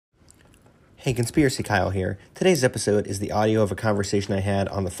Hey, Conspiracy Kyle here. Today's episode is the audio of a conversation I had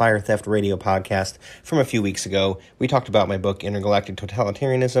on the Fire Theft Radio podcast from a few weeks ago. We talked about my book, Intergalactic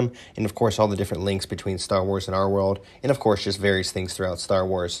Totalitarianism, and of course all the different links between Star Wars and our world, and of course just various things throughout Star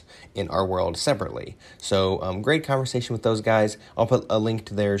Wars in our world separately. So, great conversation with those guys. I'll put a link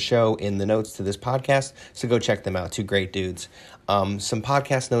to their show in the notes to this podcast, so go check them out. Two great dudes. Some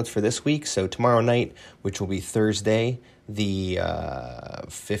podcast notes for this week. So tomorrow night, which will be Thursday, the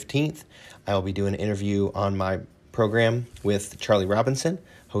 15th, I will be doing an interview on my program with Charlie Robinson,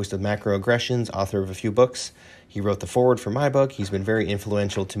 host of Macroaggressions, author of a few books. He wrote the foreword for my book. He's been very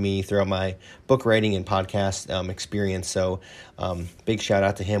influential to me throughout my book writing and podcast experience. So big shout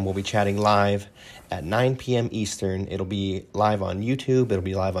out to him. We'll be chatting live at 9 p.m. Eastern. It'll be live on YouTube. It'll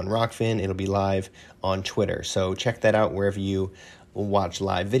be live on Rockfin. It'll be live on Twitter. So check that out wherever you watch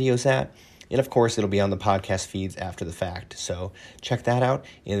live videos at. And, of course, it'll be on the podcast feeds after the fact. So check that out.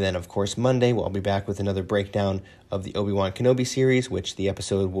 And then, of course, Monday, I'll be back with another breakdown of the Obi-Wan Kenobi series, which the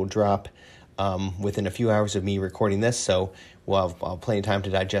episode will drop within a few hours of me recording this. So I'll have plenty of time to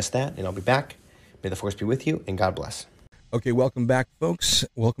digest that, and I'll be back. May the Force be with you, and God bless. Okay, welcome back, folks.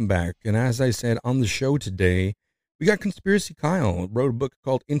 Welcome back. And as I said on the show today, we got Conspiracy Kyle, wrote a book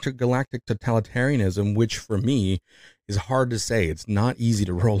called Intergalactic Totalitarianism, which for me is hard to say. It's not easy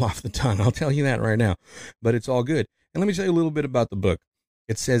to roll off the tongue. I'll tell you that right now, but it's all good. And let me tell you a little bit about the book.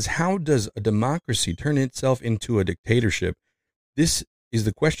 It says, how does a democracy turn itself into a dictatorship? This is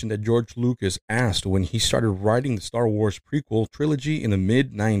the question that George Lucas asked when he started writing the Star Wars prequel trilogy in the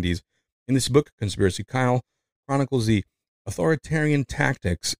mid-90s. In this book, Conspiracy Kyle chronicles the authoritarian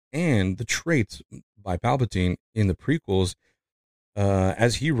tactics and the traits by Palpatine in the prequels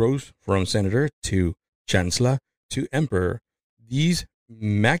as he rose from senator to chancellor to emperor. These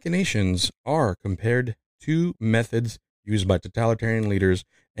machinations are compared to methods used by totalitarian leaders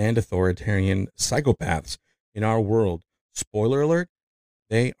and authoritarian psychopaths in our world. Spoiler alert,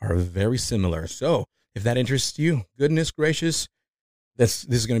 they are very similar. So if that interests you, goodness gracious, this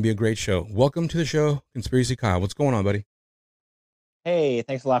is going to be a great show. Welcome to the show, Conspiracy Kyle. What's going on, buddy? Hey,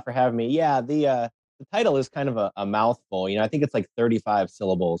 thanks a lot for having me. Yeah, the title is kind of a mouthful. I think it's like 35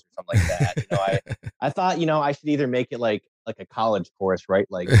 syllables or something like that. I thought, I should either make it like a college course, right?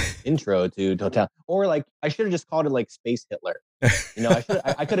 Like intro to Total, or like I should have just called it like Space Hitler.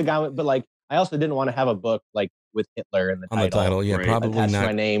 I could have gone with, but like I also didn't want to have a book like with Hitler in the on title. The title, yeah, right. Probably attached not to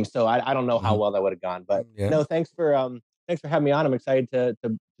my name. So I don't know how well that would have gone, but yeah. No, thanks for having me on. I'm excited to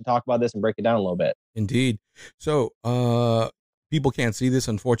talk about this and break it down a little bit. Indeed. So, people can't see this,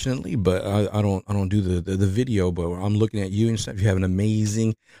 unfortunately, but I don't do the video, but I'm looking at you and stuff. You have an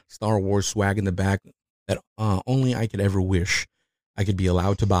amazing Star Wars swag in the back that only I could ever wish I could be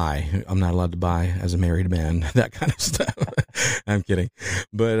allowed to buy. I'm not allowed to buy as a married man, that kind of stuff. I'm kidding.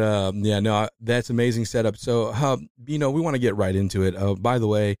 But yeah, no, that's amazing setup. So, we want to get right into it. By the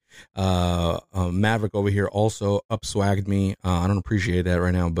way, Maverick over here also upswagged me. I don't appreciate that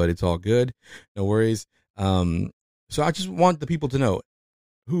right now, but it's all good. No worries. So I just want the people to know,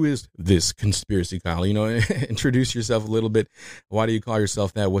 who is this Conspiracy Kyle? Introduce yourself a little bit. Why do you call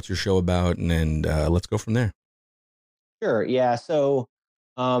yourself that? What's your show about? And let's go from there. Sure. Yeah. So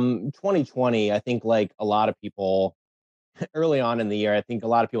 2020, I think like a lot of people early on in the year, I think a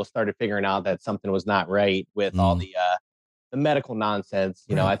lot of people started figuring out that something was not right with all the medical nonsense.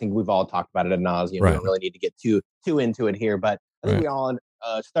 I think we've all talked about it ad nauseum. We don't really need to get too into it here, but I think we all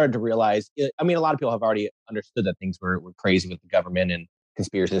started to realize, a lot of people have already understood that things were crazy with the government and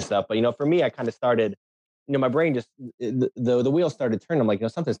conspiracy and stuff. But, for me, I kind of started, my brain just, the wheels started turning. I'm like,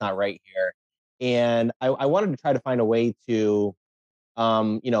 something's not right here. And I wanted to try to find a way to,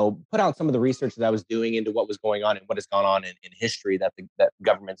 put out some of the research that I was doing into what was going on and what has gone on in history that that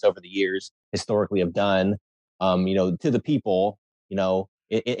governments over the years historically have done, to the people,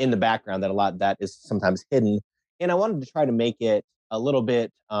 in the background, that a lot that is sometimes hidden. And I wanted to try to make it a little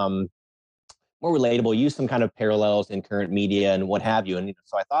bit more relatable, use some kind of parallels in current media and what have you. And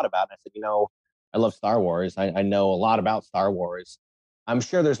so I thought about it. I said, I love Star Wars. I know a lot about Star Wars. I'm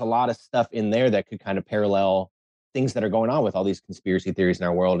sure there's a lot of stuff in there that could kind of parallel things that are going on with all these conspiracy theories in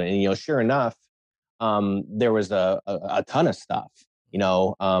our world. And, sure enough, there was a ton of stuff,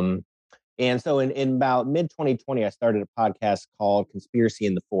 and so in about mid-2020, I started a podcast called Conspiracy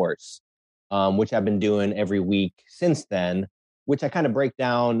in the Force, which I've been doing every week since then, which I kind of break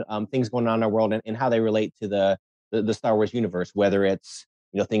down things going on in our world and how they relate to the Star Wars universe, whether it's,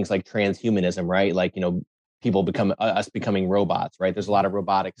 things like transhumanism, right? Like, people becoming robots, right? There's a lot of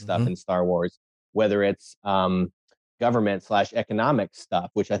robotic stuff in Star Wars, whether it's government/economic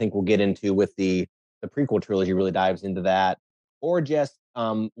stuff, which I think we'll get into with the prequel trilogy, really dives into that, or just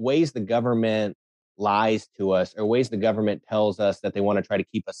ways the government lies to us, or ways the government tells us that they want to try to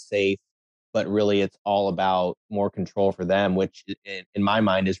keep us safe, but really it's all about more control for them, which in my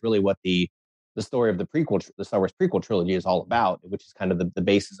mind is really what the story of the Star Wars prequel trilogy is all about, which is kind of the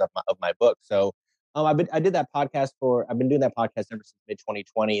basis of my book. So I did that podcast I've been doing that podcast ever since mid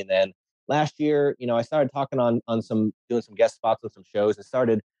 2020. And then last year, I started talking on doing some guest spots on some shows, and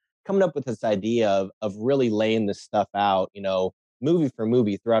started coming up with this idea of really laying this stuff out, movie for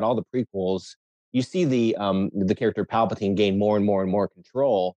movie throughout all the prequels. You see the character Palpatine gain more and more and more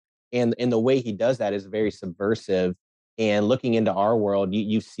control, and the way he does that is very subversive. And looking into our world,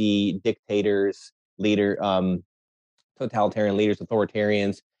 you see dictators, totalitarian leaders,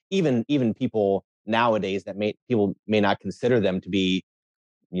 authoritarians, even people nowadays that people may not consider them to be,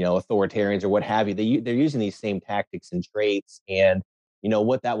 authoritarians or what have you. They're using these same tactics and traits, and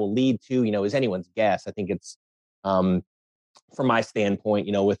what that will lead to, is anyone's guess. I think it's um, from my standpoint,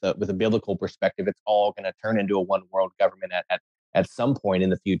 with a biblical perspective, it's all going to turn into a one world government at some point in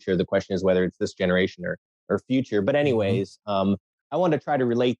the future. The question is whether it's this generation or future. But Mm-hmm. anyways, I want to try to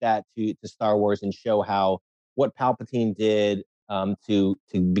relate that to Star Wars and show how what Palpatine did to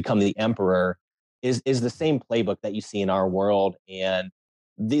become the Emperor is the same playbook that you see in our world. And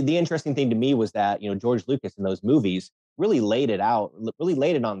the interesting thing to me was that George Lucas in those movies really laid it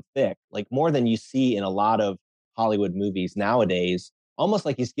on thick, like more than you see in a lot of Hollywood movies nowadays, almost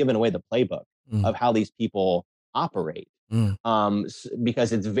like he's given away the playbook Mm. of how these people operate. Mm.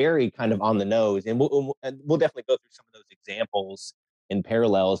 Because it's very kind of on the nose, and we'll definitely go through some of those examples in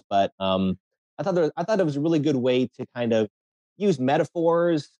parallels. But I thought it was a really good way to kind of use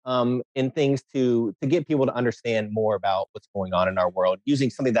metaphors and things to get people to understand more about what's going on in our world, using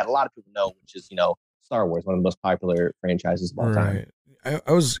something that a lot of people know, which is Star Wars, one of the most popular franchises of all time. Right.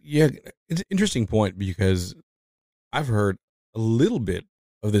 I was, yeah, it's an interesting point because I've heard a little bit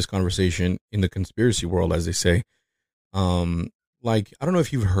of this conversation in the conspiracy world, as they say. Like, I don't know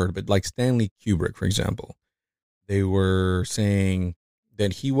if you've heard, but like Stanley Kubrick, for example, they were saying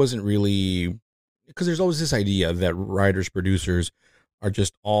that he wasn't really, because there's always this idea that writers, producers are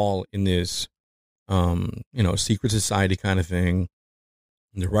just all in this, secret society kind of thing.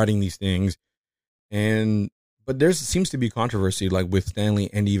 And they're writing these things. And, but there seems to be controversy, like with Stanley,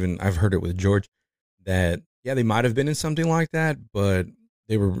 and even I've heard it with George, that, yeah, they might have been in something like that, but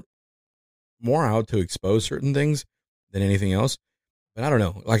they were more out to expose certain things than anything else. But I don't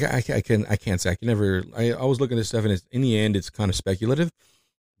know. Like I can't say. I can never. I always look at this stuff, and it's, in the end, it's kind of speculative.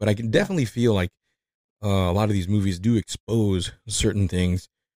 But I can definitely feel like a lot of these movies do expose certain things,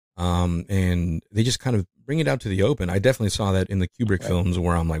 and they just kind of bring it out to the open. I definitely saw that in the Kubrick films,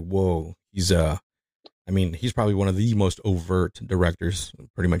 where I'm like, whoa, he's I mean, he's probably one of the most overt directors.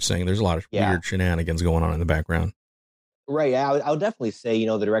 Pretty much saying there's a lot of weird shenanigans going on in the background. Right. Yeah, I would definitely say,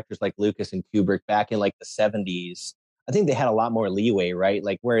 the directors like Lucas and Kubrick back in like the 70s, I think they had a lot more leeway, right?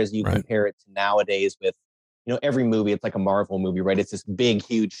 Like, whereas you Right. compare it to nowadays with, every movie, it's like a Marvel movie, right? It's this big,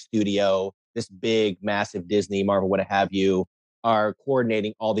 huge studio, this big, massive Disney, Marvel, what have you, are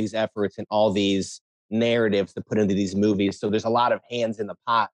coordinating all these efforts and all these narratives to put into these movies. So there's a lot of hands in the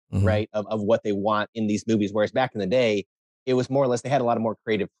pot, Mm-hmm. right, of what they want in these movies. Whereas back in the day, it was more or less they had a lot of more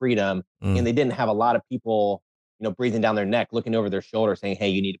creative freedom, and they didn't have a lot of people breathing down their neck, looking over their shoulder, saying, "Hey,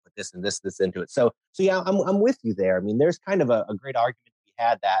 you need to put this and this into it." So yeah, I'm with you there. I mean, there's kind of a great argument to be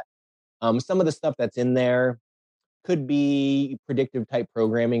had that some of the stuff that's in there could be predictive type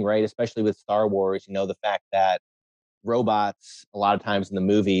programming, right? Especially with Star Wars, the fact that robots, a lot of times in the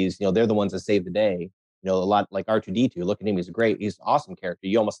movies, they're the ones that save the day. A lot like R2D2. Look at him; he's great. He's an awesome character.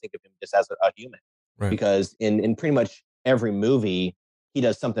 You almost think of him just as a human, Right. because in pretty much every movie he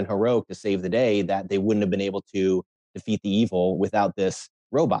does something heroic to save the day that they wouldn't have been able to defeat the evil without this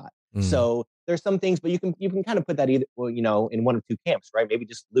robot. So there's some things, but you can kind of put that either, in one of two camps, right? Maybe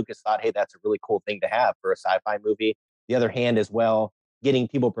just Lucas thought, hey, that's a really cool thing to have for a sci-fi movie. The other hand as well, getting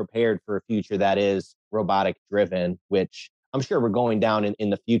people prepared for a future that is robotic driven, which I'm sure we're going down in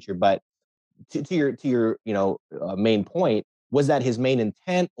the future. But to your main point, was that his main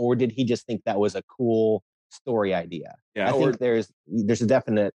intent, or did he just think that was a cool story idea? Yeah, I think there's a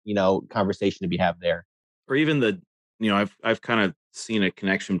definite conversation to be had there. or even I've kind of seen a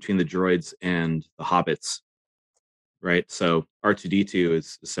connection between the droids and the hobbits, right? So R2D2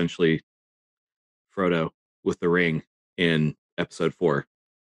 is essentially Frodo with the ring in episode 4,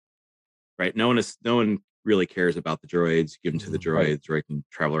 right? No one really cares about the droids. Give them to the droids, right? Can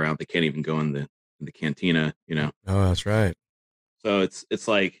travel around. They can't even go in the cantina, Oh, that's right. So it's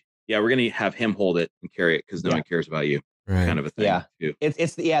like, yeah, we're gonna have him hold it and carry it because no one cares about you, Right. kind of a thing. Yeah, too.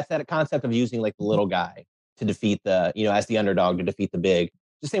 it's that concept of using like the little guy to defeat the, as the underdog to defeat the big.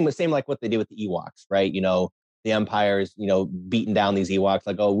 The same like what they did with the Ewoks, right? The Empire's, beating down these Ewoks,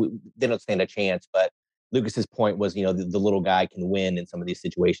 like, they don't stand a chance. But Lucas's point was, the little guy can win in some of these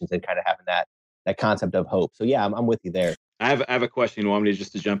situations, and kind of having that concept of hope. So yeah, I'm with you there. I have a question. You want me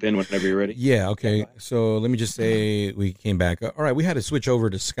to jump in whenever you're ready? Yeah, okay. So let me just say we came back. All right, we had to switch over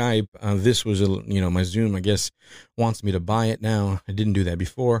to Skype. This was, my Zoom, I guess, wants me to buy it now. I didn't do that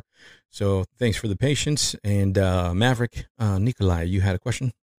before. So thanks for the patience. And Maverick, Nikolai, you had a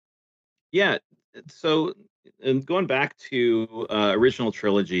question? Yeah. So going back to original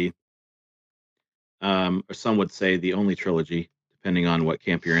trilogy, or some would say the only trilogy, depending on what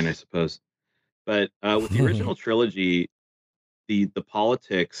camp you're in, I suppose. But with the original trilogy, the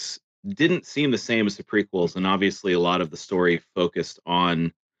politics didn't seem the same as the prequels, and obviously a lot of the story focused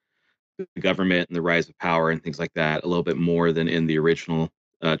on the government and the rise of power and things like that a little bit more than in the original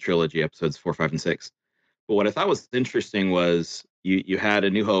trilogy, episodes 4, 5, and 6. But what I thought was interesting was you had A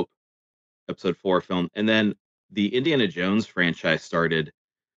New Hope, episode 4 film, and then the Indiana Jones franchise started,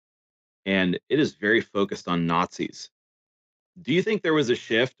 and it is very focused on Nazis. Do you think there was a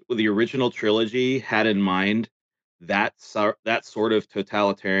shift with the original trilogy had in mind that sort of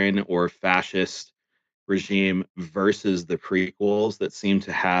totalitarian or fascist regime versus the prequels that seem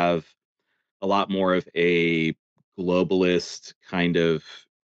to have a lot more of a globalist kind of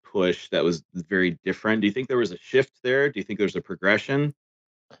push that was very different? Do you think there was a shift there? Do you think there's a progression?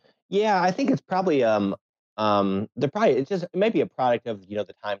 Yeah, I think it's probably it might be a product of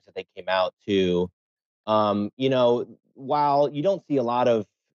the times that they came out too. While you don't see a lot of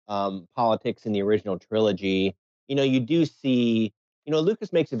politics in the original trilogy, you do see,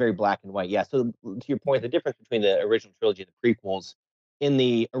 Lucas makes it very black and white. Yeah. So to your point, the difference between the original trilogy and the prequels, in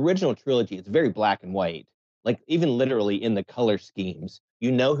the original trilogy, it's very black and white. Like even literally in the color schemes,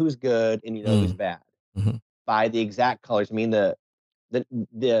 you know who's good and you know who's bad by the exact colors. I mean, the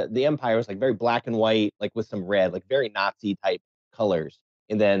Empire was like very black and white, like with some red, like very Nazi type colors.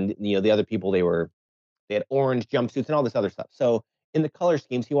 And then the other people, they had orange jumpsuits and all this other stuff. So in the color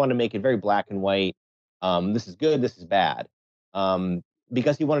schemes, he wanted to make it very black and white. This is good, this is bad,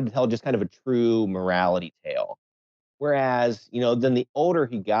 because he wanted to tell just kind of a true morality tale. Whereas then the older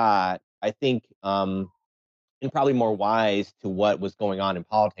he got, I think, and probably more wise to what was going on in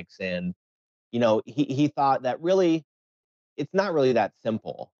politics, and he thought that really it's not really that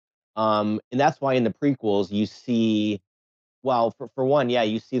simple. And that's why in the prequels you see, well, for one, yeah,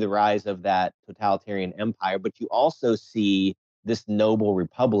 you see the rise of that totalitarian empire, but you also see this noble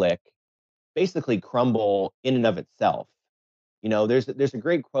republic basically crumble in and of itself. There's a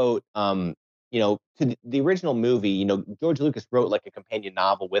great quote, to the original movie. George Lucas wrote like a companion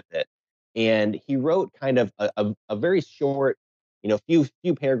novel with it, and he wrote kind of a very short,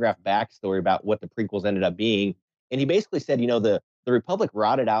 few paragraph backstory about what the prequels ended up being. And he basically said, the republic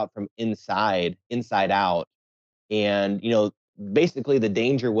rotted out from inside out, and basically the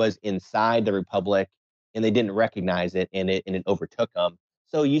danger was inside the republic, and they didn't recognize it, and it overtook them.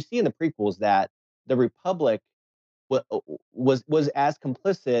 So you see in the prequels that the republic was as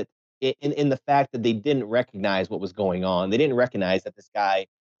complicit in the fact that they didn't recognize what was going on. They didn't recognize that this guy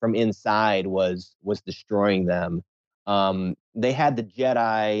from inside was destroying them. They had the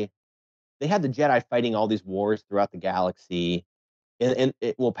Jedi. They had the Jedi fighting all these wars throughout the galaxy,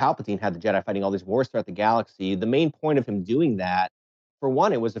 well, Palpatine had the Jedi fighting all these wars throughout the galaxy. The main point of him doing that, for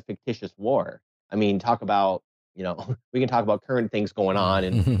one, it was a fictitious war. I mean, talk about, we can talk about current things going on,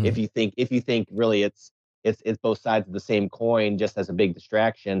 and if you think really it's both sides of the same coin, just as a big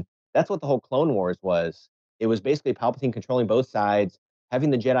distraction. That's what the whole Clone Wars was. It was basically Palpatine controlling both sides, having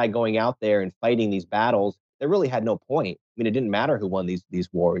the Jedi going out there and fighting these battles that really had no point. I mean, it didn't matter who won these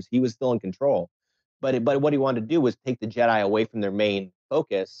wars. He was still in control. But what he wanted to do was take the Jedi away from their main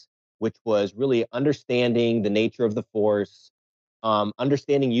focus, which was really understanding the nature of the Force,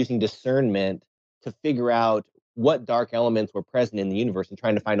 understanding using discernment to figure out what dark elements were present in the universe, and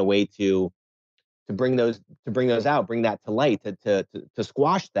trying to find a way to bring those out, bring that to light, to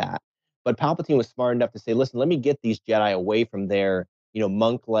squash that. But Palpatine was smart enough to say, listen, let me get these Jedi away from their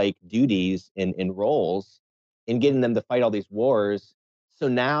monk-like duties and roles, and getting them to fight all these wars. So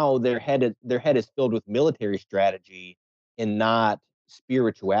now their head is filled with military strategy and not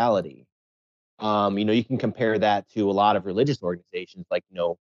spirituality. You can compare that to a lot of religious organizations, like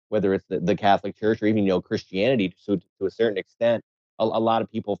whether it's the Catholic Church or even Christianity, to a certain extent. A lot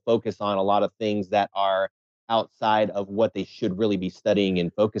of people focus on a lot of things that are outside of what they should really be studying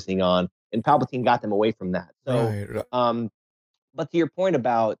and focusing on, and Palpatine got them away from that. So, right. But to your point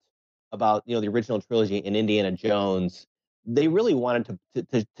about the original trilogy in Indiana Jones, they really wanted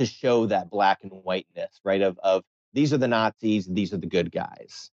to show that black and whiteness, right? Of these are the Nazis, these are the good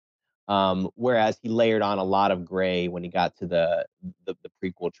guys. Whereas he layered on a lot of gray when he got to the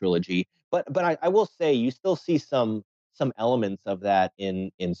prequel trilogy. But I will say you still see some elements of that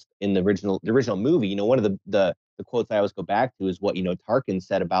in the original movie. You know, one of the quotes I always go back to is what, you know, Tarkin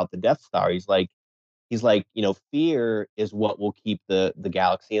said about the Death Star. He's like, you know, fear is what will keep the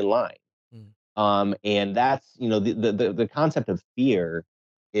galaxy in line. And that's, you know, the concept of fear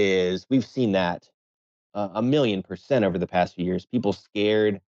is, we've seen that a million percent over the past few years. People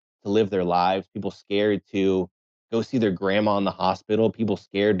scared to live their lives, people scared to go see their grandma in the hospital, people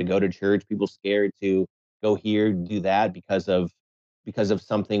scared to go to church, people scared to go here, do that because of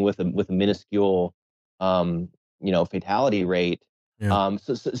something with a minuscule you know, fatality rate. Yeah.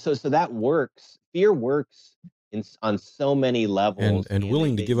 So that works. Fear works on so many levels, And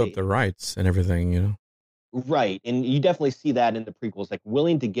willing to give up their rights and everything, you know. right. And you definitely see that in the prequels, like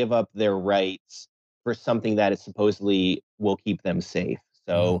willing to give up their rights for something that is supposedly will keep them safe.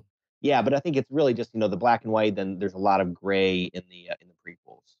 So yeah, but I think it's really just, you know, the black and white. Then there's a lot of gray in the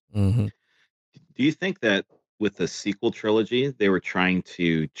prequels. Do you think that with the sequel trilogy, they were trying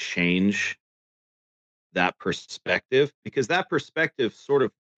to change that perspective? Because that perspective sort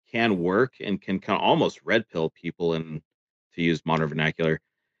of can work and can kind of almost red pill people, and to use modern vernacular,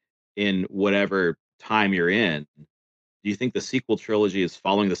 in whatever time you're in. Do you think the sequel trilogy is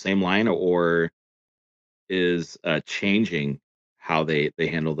following the same line, or is changing how they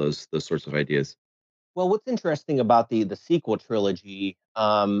handle those sorts of ideas? Well, what's interesting about the sequel trilogy,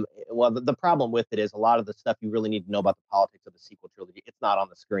 well, the problem with it is a lot of the stuff you really need to know about the politics of the sequel trilogy, it's not on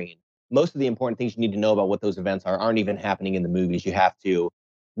the screen. Most of the important things you need to know about what those events aren't even happening in the movies. You have to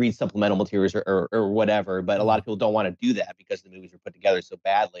read supplemental materials or whatever. But a lot of people don't want to do that because the movies are put together so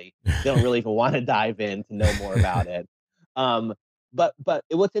badly. They don't really even want to dive in to know more about it. Um, but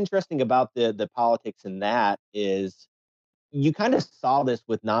what's interesting about the politics in that is you kind of saw this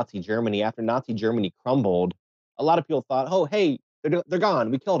with Nazi Germany. After Nazi Germany crumbled, a lot of people thought, "Oh, hey, they're gone.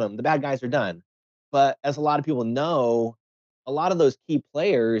 We killed them. The bad guys are done." But as a lot of people know, a lot of those key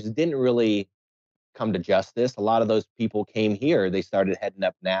players didn't really come to justice. A lot of those people came here. They started heading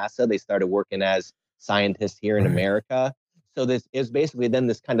up NASA. They started working as scientists here in America. So this is basically then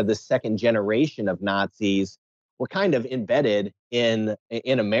this kind of this second generation of Nazis were kind of embedded in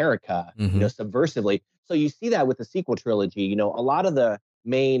America, you know, subversively. So you see that with the sequel trilogy. You know, a lot of the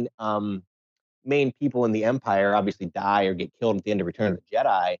main people in the Empire obviously die or get killed at the end of Return of the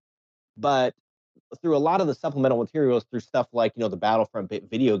Jedi. But through a lot of the supplemental materials, through stuff like, you know, the Battlefront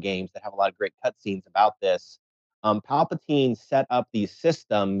video games that have a lot of great cutscenes about this, Palpatine set up these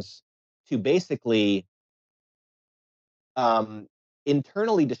systems to basically um,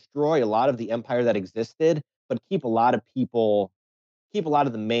 internally destroy a lot of the empire that existed, but keep a lot of people, keep a lot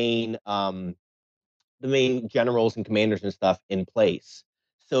of the main generals and commanders and stuff in place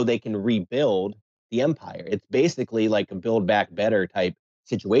so they can rebuild the empire. It's basically like a build back better type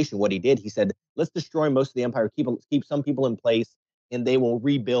situation. What he did, he said, let's destroy most of the empire, keep some people in place, and they will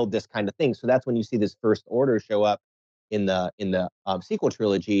rebuild this kind of thing. So that's when you see this First Order show up in the sequel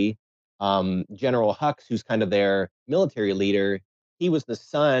trilogy. General Hux, who's kind of their military leader, he was the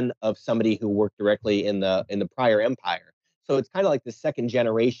son of somebody who worked directly in the prior empire. So it's kind of like the second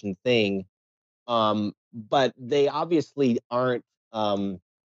generation thing, but they obviously aren't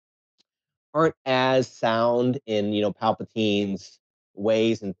as sound in, you know, Palpatine's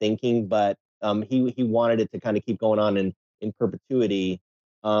ways and thinking, but he wanted it to kind of keep going on in perpetuity.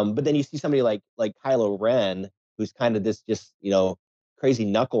 But then you see somebody like Kylo Ren, who's kind of this just, you know, crazy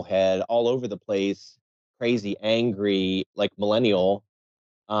knucklehead all over the place, crazy angry like millennial.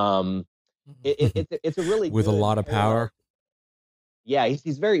 It's a really with a lot of power. Yeah,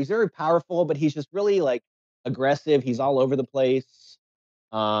 he's very powerful, but he's just really like aggressive. He's all over the place.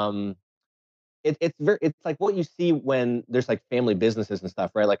 Um, it's like what you see when there's like family businesses and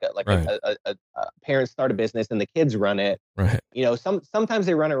stuff, right? A parents start a business and the kids run it. Right. You know, sometimes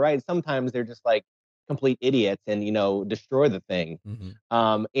they run it right. Sometimes they're just like complete idiots and, you know, destroy the thing.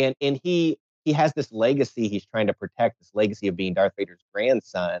 And he has this legacy he's trying to protect, this legacy of being Darth Vader's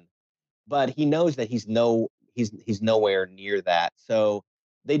grandson, but he knows that he's nowhere near that. So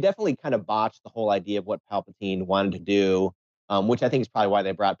they definitely kind of botched the whole idea of what Palpatine wanted to do, which I think is probably why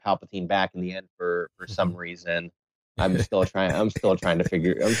they brought Palpatine back in the end for some reason. I'm still trying to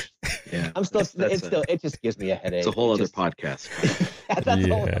figure. It just gives me a headache. It's a whole other podcast. That's a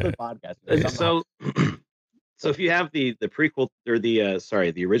whole other podcast. So if you have the prequel or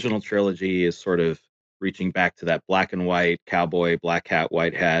the original trilogy is sort of reaching back to that black and white cowboy, black hat,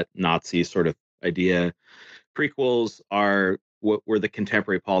 white hat, Nazi sort of idea. prequels are what were the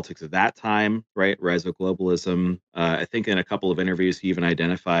contemporary politics of that time, right? Rise of globalism. I think in a couple of interviews, he even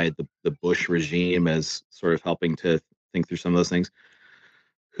identified the Bush regime as sort of helping to think through some of those things.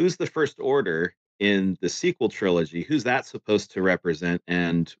 Who's the First Order in the sequel trilogy? Who's that supposed to represent,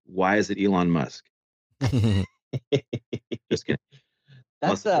 and why is it Elon Musk? Just kidding.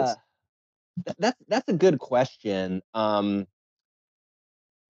 That's a that's a good question. I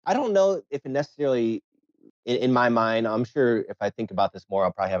don't know if it necessarily, in my mind, I'm sure if I think about this more,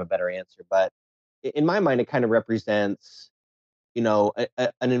 I'll probably have a better answer. But in my mind, it kind of represents, an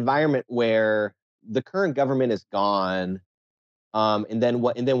environment where the current government is gone, and then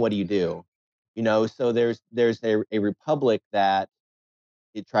what? And then what do you do? So there's a republic that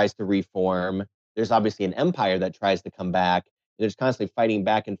it tries to reform. There's obviously an empire that tries to come back. There's constantly fighting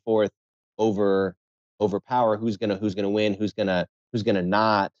back and forth over power. Who's gonna win? Who's gonna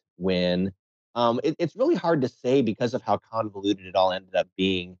not win? It's really hard to say because of how convoluted it all ended up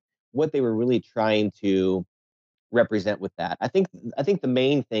being. What they were really trying to represent with that. I think the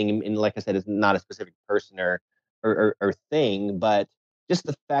main thing, and like I said, is not a specific person or thing, but just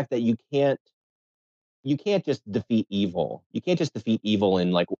the fact that you can't just defeat evil. You can't just defeat evil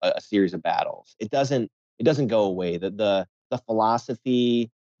in like a series of battles. It doesn't go away. The philosophy,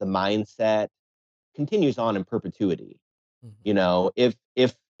 the mindset continues on in perpetuity. Mhm. If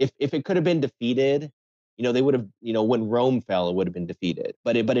it could have been defeated, they would have, when Rome fell, it would have been defeated.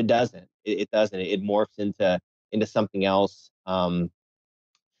 But it doesn't. It doesn't. It morphs into something else. And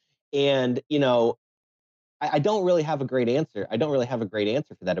I don't really have a great answer. I don't really have a great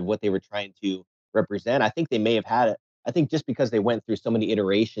answer for that of what they were trying to represent. I think they may have had it. I think just because they went through so many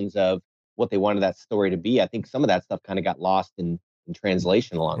iterations of what they wanted that story to be, I think some of that stuff kind of got lost in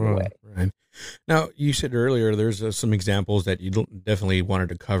translation along the way. Right. Now, you said earlier there's some examples that you definitely wanted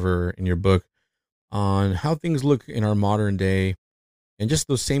to cover in your book on how things look in our modern day, and just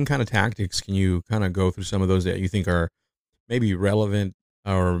those same kind of tactics. Can you kind of go through some of those that you think are maybe relevant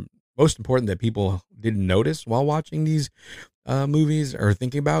or most important that people didn't notice while watching these movies or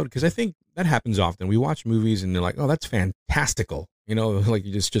thinking about? Because I think that happens often. We watch movies and they're like, "Oh, that's fantastical," like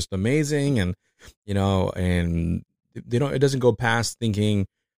it's just amazing, and they don't. It doesn't go past thinking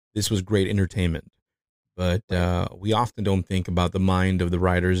this was great entertainment. But we often don't think about the mind of the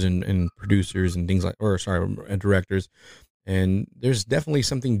writers and producers and things like, or sorry, and directors. And there's definitely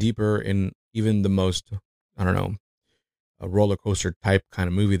something deeper in even the most, I don't know, a roller coaster type kind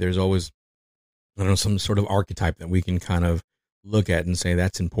of movie. There's always, I don't know, some sort of archetype that we can kind of look at and say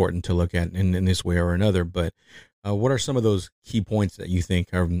that's important to look at in this way or another. But what are some of those key points that you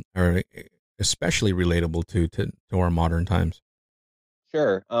think are especially relatable to our modern times?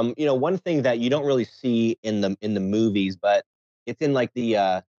 Sure. One thing that you don't really see in the movies, but it's in like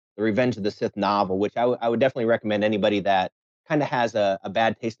the Revenge of the Sith novel, which I would definitely recommend anybody that kind of has a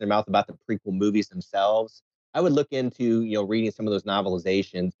bad taste in their mouth about the prequel movies themselves. I would look into reading some of those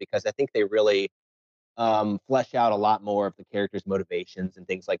novelizations because I think they really flesh out a lot more of the characters' motivations and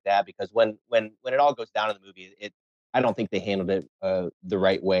things like that. Because when it all goes down in the movie, I don't think they handled it the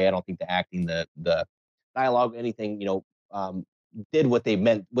right way. I don't think the acting, the dialogue, anything, did what they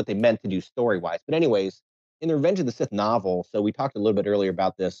meant to do story wise. But anyways, in the Revenge of the Sith novel, so we talked a little bit earlier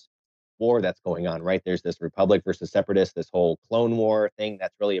about this war that's going on, right? There's this Republic versus Separatists, this whole Clone War thing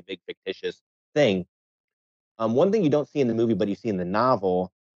that's really a big fictitious thing. One thing you don't see in the movie, but you see in the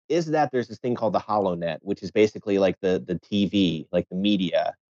novel, is that there's this thing called the HoloNet, which is basically like the TV, like the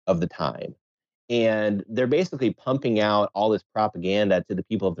media of the time, and they're basically pumping out all this propaganda to the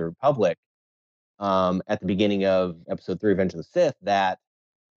people of the Republic at the beginning of Episode Three, Revenge of the Sith, that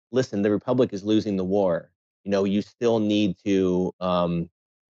listen, the Republic is losing the war. You still need to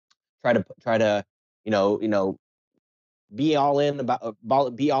try to be all in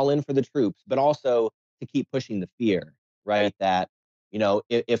be all in for the troops, but also to keep pushing the fear, right? That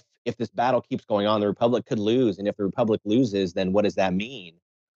if this battle keeps going on, the Republic could lose, and if the Republic loses, then what does that mean?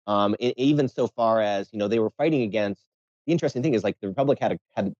 Even so far as they were fighting against. The interesting thing is like the Republic had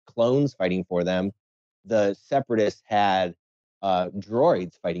clones fighting for them, the Separatists had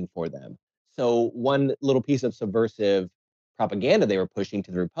droids fighting for them. So one little piece of subversive propaganda they were pushing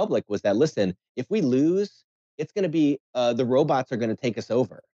to the Republic was that listen, if we lose, it's going to be the robots are going to take us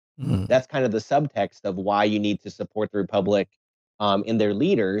over. Mhm. That's kind of the subtext of why you need to support the Republic in their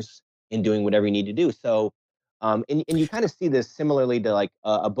leaders in doing whatever you need to do. So, and you kind of see this similarly to like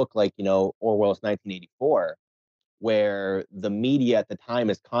a book like Orwell's 1984, where the media at the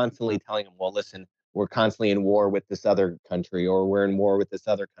time is constantly telling them, well, listen, we're constantly in war with this other country, or we're in war with this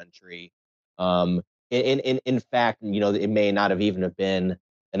other country. In fact, it may not have even have been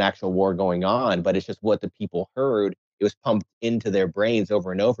an actual war going on, but it's just what the people heard. It was pumped into their brains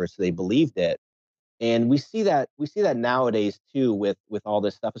over and over, so they believed it. And we see that nowadays too with all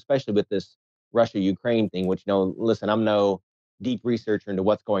this stuff, especially with this Russia Ukraine thing. Which, listen, I'm no deep researcher into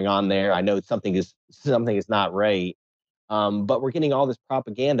what's going on there. I know something is not right, but we're getting all this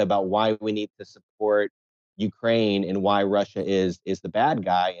propaganda about why we need to support Ukraine and why Russia is the bad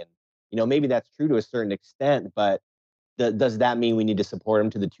guy. And maybe that's true to a certain extent, but does that mean we need to support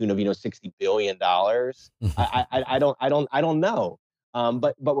him to the tune of $60 billion? I don't know.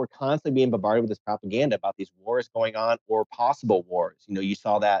 But we're constantly being bombarded with this propaganda about these wars going on or possible wars. You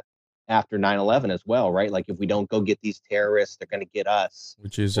saw that after 9/11 as well, right? Like if we don't go get these terrorists, they're going to get us,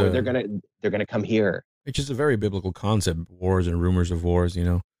 which is or they're gonna come here. which is a very biblical concept, wars and rumors of wars. I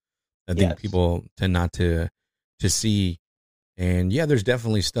think Yes. people tend not to see. And yeah, there's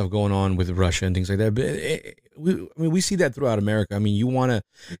definitely stuff going on with Russia and things like that. But we see that throughout America. I mean, you want to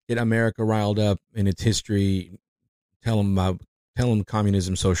get America riled up in its history, tell them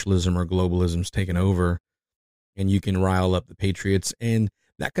communism, socialism, or globalism's taken over, and you can rile up the patriots. And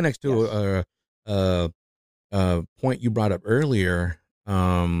that connects to a point you brought up earlier,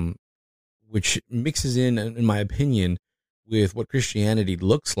 which mixes in my opinion, with what Christianity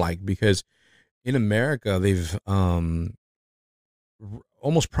looks like. Because in America, they've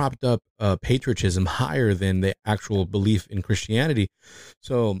almost propped up patriotism higher than the actual belief in Christianity.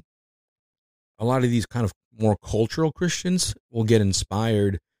 So a lot of these kind of more cultural Christians will get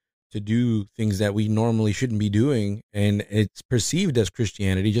inspired to do things that we normally shouldn't be doing, and it's perceived as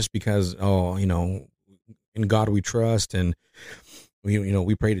Christianity just because, in God we trust, and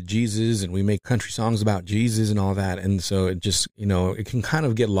we pray to Jesus, and we make country songs about Jesus and all that. And so it just, it can kind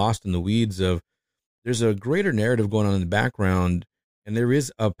of get lost in the weeds of, there's a greater narrative going on in the background. And there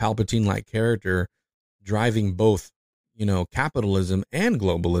is a Palpatine-like character driving both, capitalism and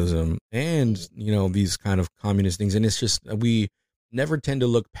globalism and, these kind of communist things. And it's just, we never tend to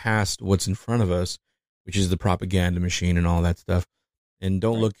look past what's in front of us, which is the propaganda machine and all that stuff. And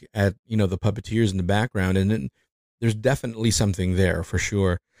don't look at, the puppeteers in the background. And then there's definitely something there for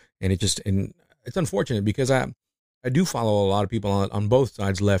sure. And and it's unfortunate because I do follow a lot of people on both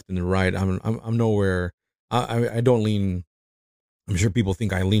sides, left and the right. I'm nowhere, I don't lean. I'm sure people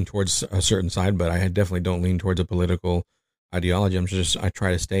think I lean towards a certain side, but I definitely don't lean towards a political ideology. I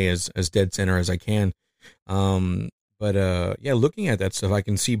try to stay as dead center as I can. But looking at that stuff, I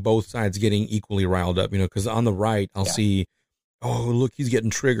can see both sides getting equally riled up, because on the right, I'll see, oh, look, he's getting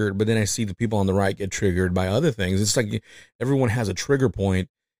triggered. But then I see the people on the right get triggered by other things. It's like everyone has a trigger point,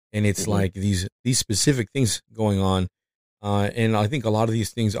 and it's like these specific things going on. And I think a lot of these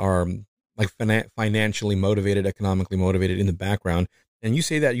things are like financially motivated, economically motivated in the background. And you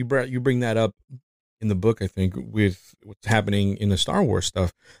say that you bring that up in the book, I think, with what's happening in the Star Wars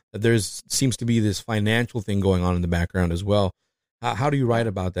stuff, that there's seems to be this financial thing going on in the background as well. How do you write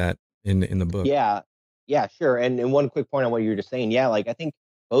about that in the book? Yeah, sure. And one quick point on what you were just saying. Yeah, like I think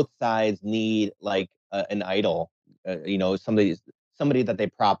both sides need like an idol, somebody that they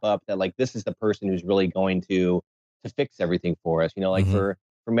prop up, that like this is the person who's really going to fix everything for us. Like for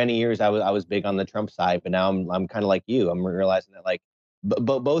many years I was big on the Trump side, but now I'm kind of like you. I'm realizing that like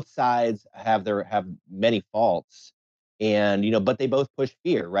both sides have many faults, and but they both push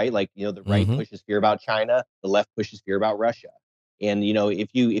fear, right? Like the right pushes fear about China, the left pushes fear about Russia. And if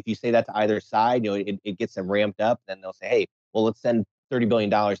you say that to either side, it gets them ramped up. Then they'll say, hey, well, let's send $30 billion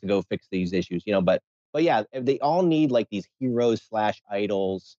to go fix these issues. But yeah, they all need like these heroes /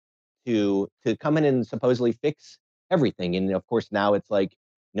 idols to come in and supposedly fix everything. And of course now it's like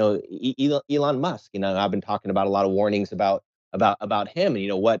Elon Musk. I've been talking about a lot of warnings about him,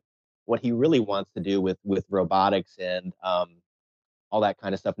 and what he really wants to do with robotics and all that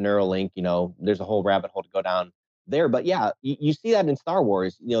kind of stuff. Neuralink. There's a whole rabbit hole to go down there. But yeah, you see that in Star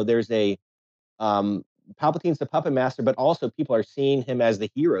Wars. There's a Palpatine's the puppet master, but also people are seeing him as the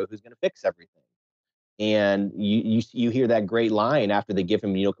hero who's going to fix everything. And you hear that great line after they give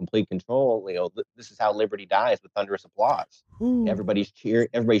him complete control. This is how liberty dies, with thunderous applause. Ooh. Everybody's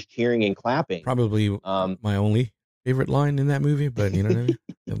cheering and clapping. Probably my only favorite line in that movie, but you know what I mean.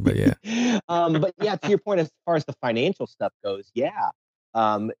 But yeah, but yeah, to your point, as far as the financial stuff goes, yeah.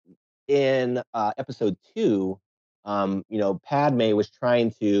 In episode 2, Padme was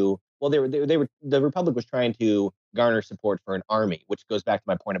trying to. Well, the Republic was trying to garner support for an army, which goes back to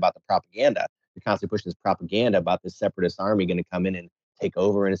my point about the propaganda. You're constantly pushing this propaganda about this separatist army going to come in and take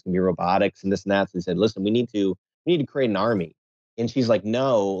over, and it's going to be robotics and this and that. So they said, listen, we need to create an army. And she's like,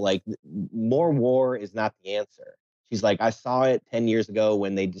 no, like more war is not the answer. She's like, I saw it 10 years ago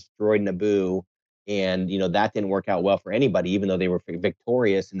when they destroyed Naboo. And, that didn't work out well for anybody, even though they were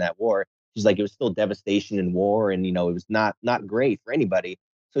victorious in that war. She's like, it was still devastation in war. And, it was not great for anybody.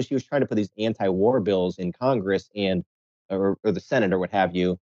 So she was trying to put these anti-war bills in Congress or the Senate or what have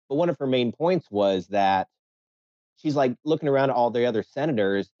you. But one of her main points was that she's like looking around at all the other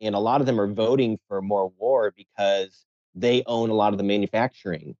senators, and a lot of them are voting for more war because they own a lot of the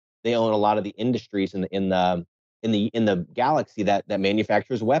manufacturing. They own a lot of the industries in the galaxy that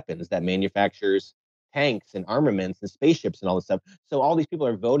manufactures weapons, that manufactures tanks and armaments and spaceships and all this stuff. So all these people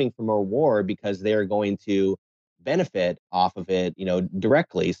are voting for more war because they're going to benefit off of it,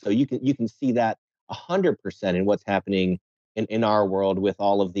 directly. So you can see that 100% in what's happening in our world with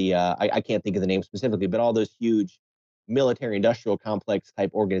all of the I can't think of the name specifically, but all those huge military industrial complex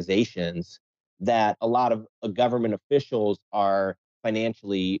type organizations that a lot of government officials are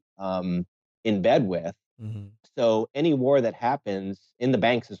financially in bed with. Mm-hmm. So any war that happens in the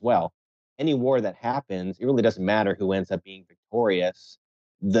banks as well, any war that happens, it really doesn't matter who ends up being victorious.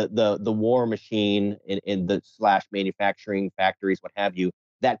 The war machine in the slash manufacturing factories, what have you,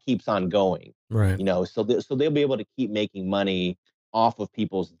 that keeps on going. Right. So they'll be able to keep making money off of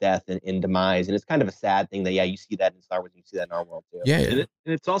people's death and demise. And it's kind of a sad thing that, you see that in Star Wars, you see that in our world too. Yeah. And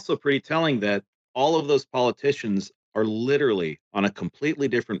it's also pretty telling that all of those politicians are literally on a completely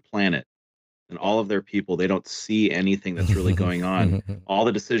different planet than all of their people. They don't see anything that's really going on. All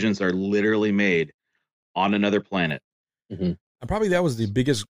the decisions are literally made on another planet. Mm-hmm. And probably that was the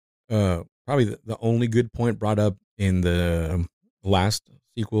biggest, probably the only good point brought up in the last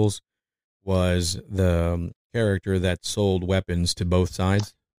sequels was the character that sold weapons to both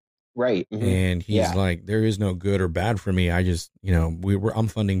sides. Right. Mm-hmm. And he's like, there is no good or bad for me. I just, I'm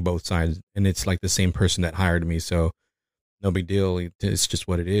funding both sides, and it's like the same person that hired me. So no big deal. It's just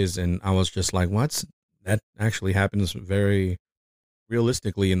what it is. And I was just like, that actually happens very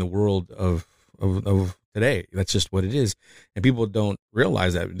realistically in the world of today. That's just what it is. And people don't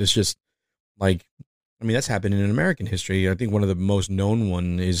realize that. It's just like, that's happened in American history. I think one of the most known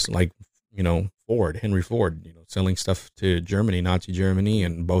one is like, Henry Ford, selling stuff to Germany, Nazi Germany,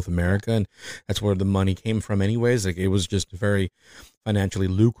 and both America. And that's where the money came from anyways. Like, it was just very financially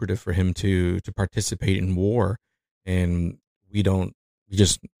lucrative for him to participate in war. And we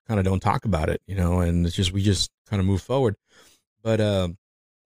just kind of don't talk about it, and it's just, we just kind of move forward. But,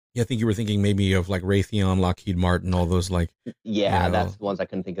 I think you were thinking maybe of like Raytheon, Lockheed Martin, all those like. Yeah, that's the ones I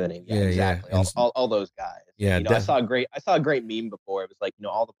couldn't think of the name. Yeah, exactly. Yeah. All those guys. Yeah, I saw a great meme before. It was like,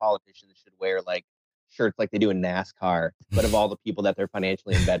 all the politicians should wear like shirts like they do in NASCAR, but of all the people that they're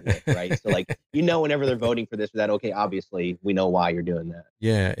financially in bed with, right? So like, whenever they're voting for this or that, okay, obviously we know why you're doing that.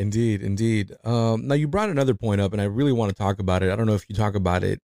 Yeah, indeed. Now you brought another point up, and I really want to talk about it. I don't know if you talk about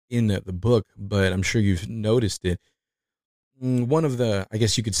it in the book, but I'm sure you've noticed it. One of the, I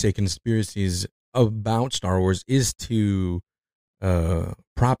guess you could say, conspiracies about Star Wars is to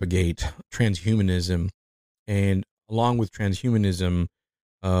propagate transhumanism, and along with transhumanism,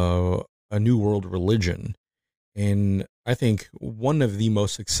 a new world religion. And I think one of the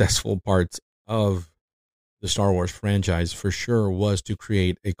most successful parts of the Star Wars franchise for sure was to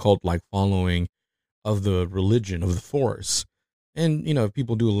create a cult-like following of the religion of the Force. And, if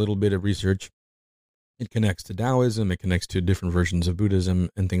people do a little bit of research, it connects to Taoism, it connects to different versions of Buddhism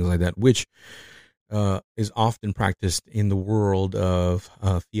and things like that, which is often practiced in the world of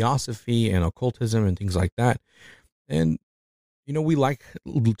theosophy and occultism and things like that. And, we like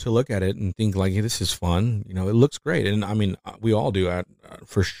to look at it and think like, hey, this is fun. It looks great. And we all do. I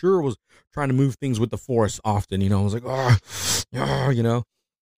for sure was trying to move things with the Force often, I was like,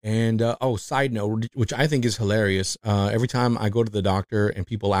 And, side note, which I think is hilarious. Every time I go to the doctor and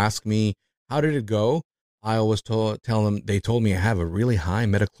people ask me, how did it go? I always tell them, they told me I have a really high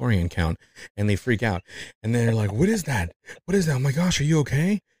metachlorian count, and they freak out. And they're like, what is that? What is that? Oh my gosh, are you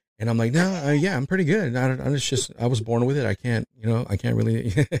okay? And I'm like, no, yeah, I'm pretty good. I was born with it. I can't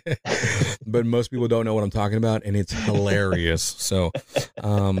really, but most people don't know what I'm talking about, and it's hilarious. So,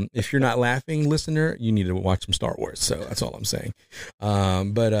 if you're not laughing, listener, you need to watch some Star Wars. So that's all I'm saying.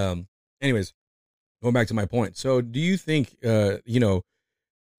 Anyways, going back to my point. So do you think,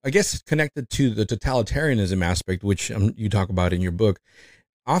 I guess connected to the totalitarianism aspect, which you talk about in your book,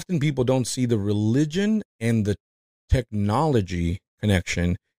 often people don't see the religion and the technology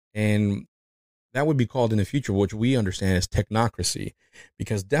connection, and that would be called in the future, which we understand as technocracy,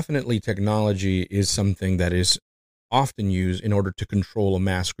 because definitely technology is something that is often used in order to control a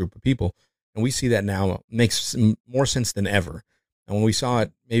mass group of people. And we see that now makes more sense than ever. And when we saw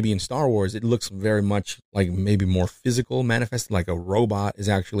it maybe in Star Wars, it looks very much like maybe more physical, manifested, like a robot is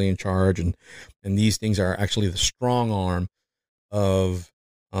actually in charge. And these things are actually the strong arm of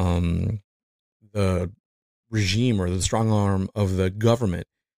the regime or the strong arm of the government.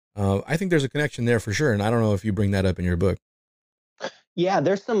 I think there's a connection there for sure, and I don't know if you bring that up in your book. Yeah,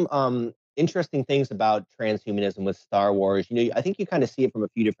 there's some interesting things about transhumanism with Star Wars. I think you kind of see it from a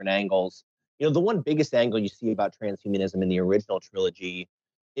few different angles. The one biggest angle you see about transhumanism in the original trilogy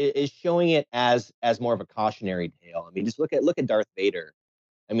is showing it as more of a cautionary tale. I mean, just look at Darth Vader.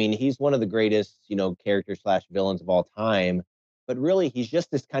 I mean, he's one of the greatest, characters slash villains of all time. But really, he's just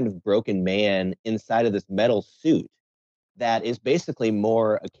this kind of broken man inside of this metal suit that is basically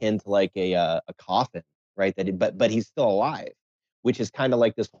more akin to like a coffin, right? But he's still alive, which is kind of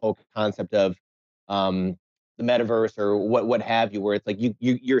like this whole concept of um, the metaverse or what have you, where it's like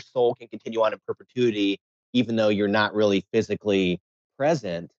your soul can continue on in perpetuity even though you're not really physically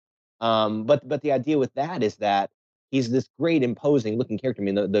present. But the idea with that is that he's this great imposing looking character. I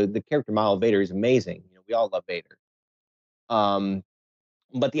mean, the character model of Vader is amazing. We all love Vader. Um,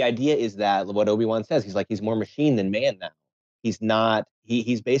 but the idea is that what Obi-Wan says, he's like, he's more machine than man now. He's not,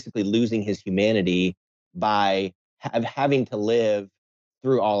 he's basically losing his humanity by having to live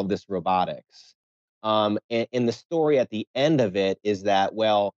through all of this robotics. And the story at the end of it is that,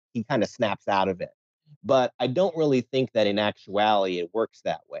 well, he kind of snaps out of it. But I don't really think that in actuality it works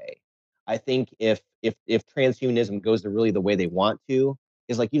that way. I think if transhumanism goes to really the way they want to,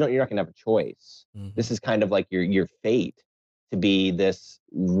 is like you're not gonna have a choice. Mm-hmm. This is kind of like your fate to be this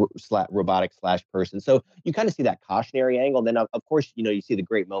robotic slash person. So you kind of see that cautionary angle. Then of course, you see the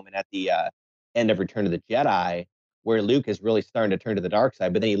great moment at the end of Return of the Jedi where Luke is really starting to turn to the dark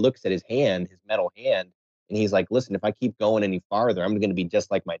side, but then he looks at his hand, his metal hand, and he's like, listen, if I keep going any farther, I'm going to be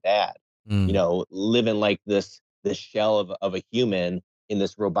just like my dad, living like this shell of a human in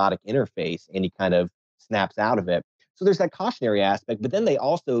this robotic interface. And he kind of snaps out of it. So there's that cautionary aspect, but then they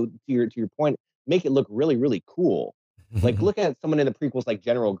also, to your point, make it look really, really cool. Like, look at someone in the prequels like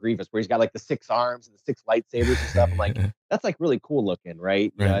General Grievous, where he's got like the 6 arms and the 6 lightsabers and stuff. I'm like, that's like really cool looking,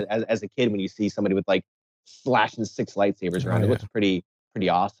 right? Right. As a kid, when you see somebody with like slashing 6 lightsabers around, it looks pretty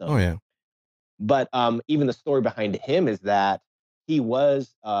awesome. Oh yeah. But even the story behind him is that he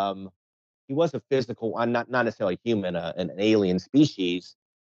was a physical, not necessarily human, an alien species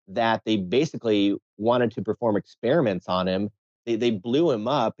that they basically wanted to perform experiments on him. They blew him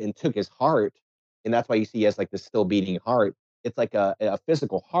up and took his heart, and that's why you see he has like this still beating heart. It's like a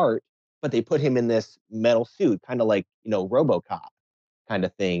physical heart, but they put him in this metal suit, kind of like RoboCop kind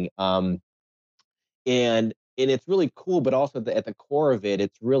of thing. And it's really cool, but also at the core of it,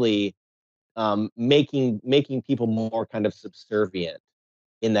 it's really making people more kind of subservient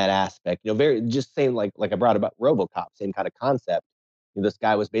in that aspect. Very just same like I brought about RoboCop, same kind of concept. This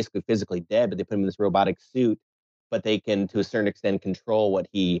guy was basically physically dead, but they put him in this robotic suit, but they can to a certain extent control what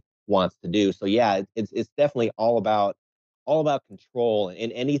he wants to do. So yeah, it's definitely all about control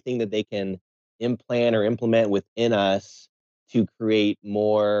and anything that they can implant or implement within us to create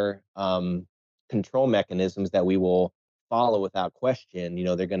more control mechanisms that we will follow without question.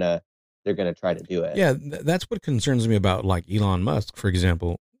 They're gonna try to do it. Yeah, that's what concerns me about like Elon Musk, for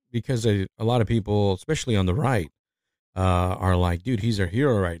example, because a lot of people, especially on the right, are like, dude, he's our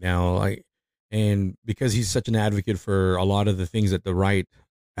hero right now. Like, and because he's such an advocate for a lot of the things that the right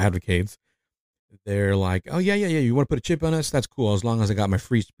advocates, they're like, oh yeah, you want to put a chip on us? That's cool. As long as I got my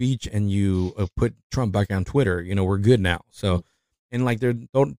free speech and you put Trump back on Twitter, we're good now. So, and like they're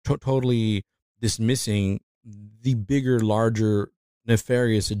totally dismissing the bigger, larger,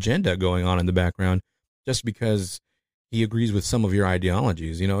 nefarious agenda going on in the background just because he agrees with some of your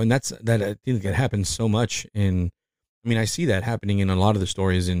ideologies, and that I think it happens so much I see that happening in a lot of the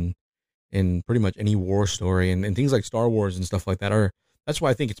stories in pretty much any war story and things like Star Wars and stuff like that that's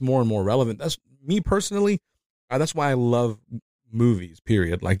why I think it's more and more relevant. That's me personally. That's why I love movies,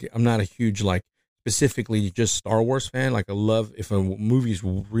 period. Like I'm not a huge, like specifically just Star Wars fan. Like I love if a movie's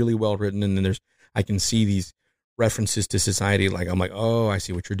really well written and then I can see these references to society. Like I'm like, oh, I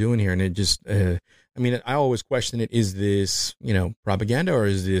see what you're doing here. And it just, I always question it. Is this, propaganda or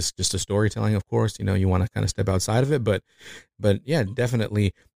is this just a storytelling? Of course, you want to kind of step outside of it, but yeah,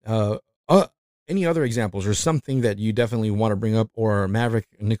 definitely. Any other examples or something that you definitely want to bring up, or Maverick,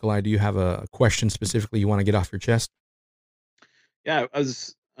 Nikolai, do you have a question specifically you want to get off your chest? Yeah, I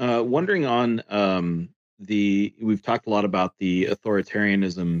was wondering on we've talked a lot about the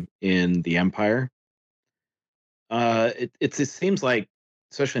authoritarianism in the Empire. It seems like,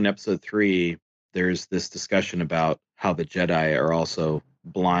 especially in episode 3, there's this discussion about how the Jedi are also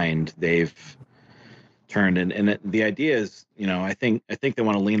blind. They've turned, and the idea is, I think they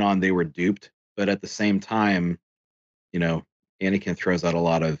want to lean on they were duped, but at the same time, Anakin throws out a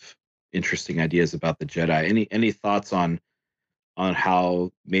lot of interesting ideas about the Jedi. Any thoughts on on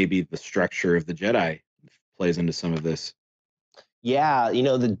how maybe the structure of the Jedi plays into some of this. Yeah,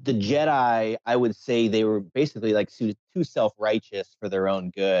 the Jedi, I would say they were basically like too self-righteous for their own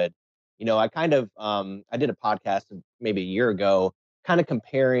good. I kind of I did a podcast maybe a year ago, kind of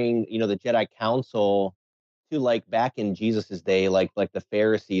comparing, the Jedi Council to like back in Jesus's day, like the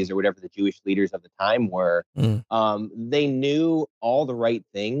Pharisees or whatever the Jewish leaders of the time were. Mm. They knew all the right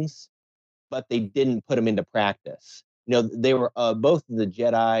things, but they didn't put them into practice. They were both the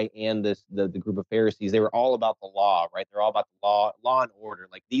Jedi and the group of Pharisees. They were all about the law, right? They're all about the law and order.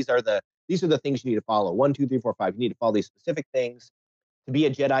 Like these are the things you need to follow. 1, 2, 3, 4, 5. You need to follow these specific things. To be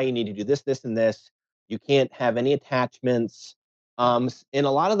a Jedi, you need to do this, this, and this. You can't have any attachments. And a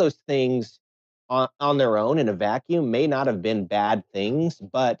lot of those things on their own in a vacuum may not have been bad things,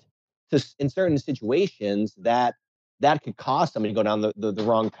 but in certain situations that could cause somebody to go down the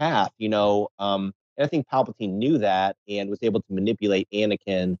wrong path. And I think Palpatine knew that and was able to manipulate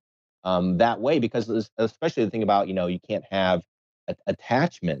Anakin that way, because especially the thing about, you can't have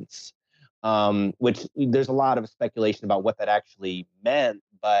attachments, which there's a lot of speculation about what that actually meant.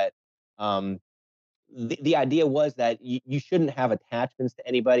 But the idea was that you shouldn't have attachments to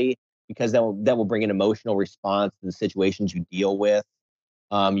anybody, because that will bring an emotional response to the situations you deal with.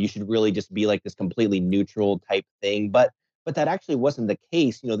 You should really just be like this completely neutral type thing. But that actually wasn't the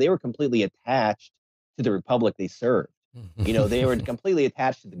case. They were completely attached to the republic they served. They were completely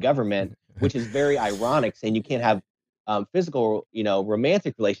attached to the government, which is very ironic, saying you can't have physical,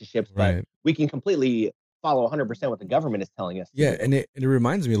 romantic relationships, but Right. we can completely follow 100% what the government is telling us to Yeah, do. and it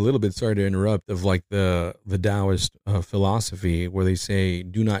reminds me a little bit, sorry to interrupt, of like the Taoist philosophy, where they say,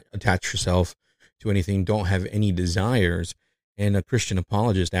 do not attach yourself to anything, don't have any desires. And a Christian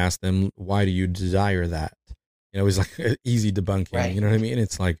apologist asked them, why do you desire that? It's like easy debunking. Right. You know what I mean?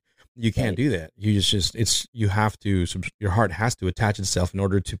 It's like, you can't Right. do that. You you have to, your heart has to attach itself in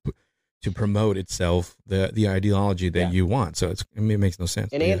order to promote itself, the ideology that Yeah. you want. So it makes no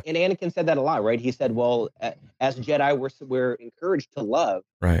sense. And, But yeah, and Anakin said that a lot, right? He said, well, as Jedi, we're encouraged to love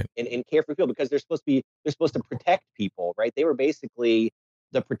right. and care for people, because they're supposed to protect people, right? They were basically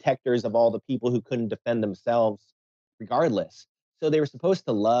the protectors of all the people who couldn't defend themselves regardless. So they were supposed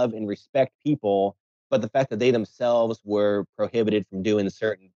to love and respect people, but the fact that they themselves were prohibited from doing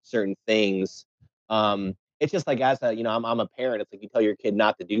certain things, it's just like, as a, I'm a parent. It's like, you tell your kid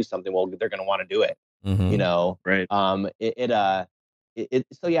not to do something, well, they're going to want to do it. Mm-hmm. Right.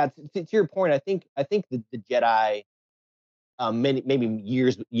 So yeah, to your point, I think the Jedi, maybe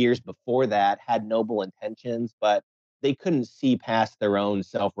years before that, had noble intentions, but they couldn't see past their own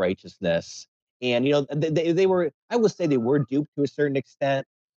self-righteousness. And they were, I would say, they were duped to a certain extent,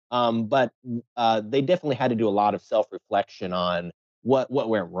 but they definitely had to do a lot of self-reflection on what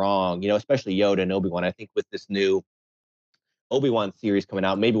went wrong, especially Yoda and Obi-Wan. I think with this new Obi-Wan series coming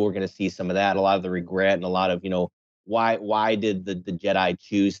out, maybe we're going to see some of that, a lot of the regret, and a lot of, why did the Jedi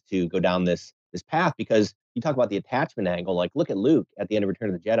choose to go down this path? Because you talk about the attachment angle, like look at Luke at the end of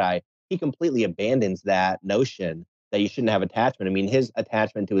Return of the Jedi. He completely abandons that notion that you shouldn't have attachment. I mean, his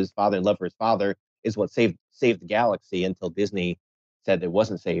attachment to his father and love for his father is what saved the galaxy, until Disney said it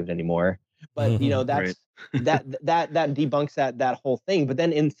wasn't saved anymore. But Right. that debunks that whole thing. But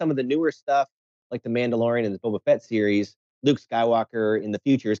then in some of the newer stuff, like the Mandalorian and the Boba Fett series, Luke Skywalker in the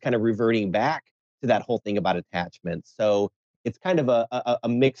future is kind of reverting back to that whole thing about attachment. So it's kind of a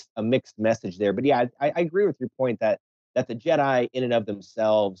mixed message there. But yeah, I agree with your point that the Jedi in and of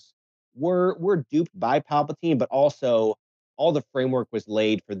themselves were duped by Palpatine, but also all the framework was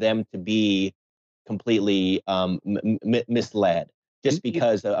laid for them to be completely misled, just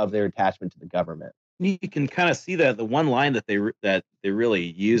because of their attachment to the government. You can kind of see that the one line that they really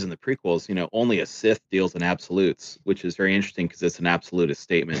use in the prequels, only a Sith deals in absolutes, which is very interesting because it's an absolutist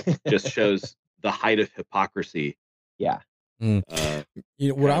statement. Just shows the height of hypocrisy. Yeah.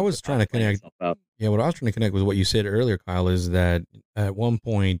 What I was trying to connect, what I was trying to connect with what you said earlier, Kyle, is that at one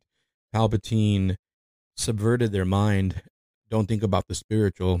point Palpatine subverted their mind. Don't think about the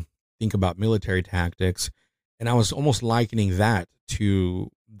spiritual, think about military tactics. And I was almost likening that to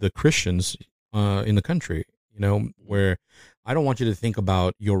the Christians in the country, where I don't want you to think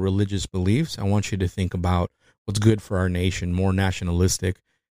about your religious beliefs. I want you to think about what's good for our nation, more nationalistic.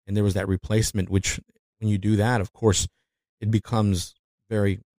 And there was that replacement, which when you do that, of course, it becomes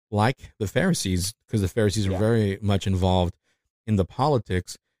very like the Pharisees, because the Pharisees were very much involved in the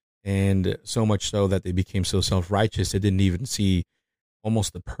politics, and so much so that they became so self-righteous they didn't even see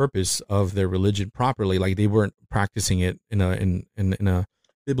almost the purpose of their religion properly. Like they weren't practicing it in a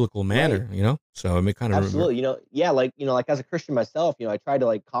biblical manner, Right. So it kind of Absolutely. Like as a Christian myself, I try to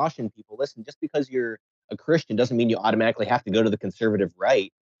like caution people, listen, just because you're a Christian doesn't mean you automatically have to go to the conservative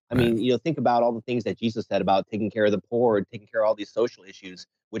right. I Right. mean, think about all the things that Jesus said about taking care of the poor, taking care of all these social issues,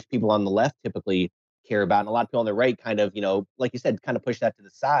 which people on the left typically care about, and a lot of people on the right kind of, like you said, kind of push that to the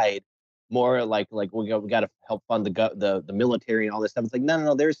side, more like we got to help fund the military and all this stuff. It's like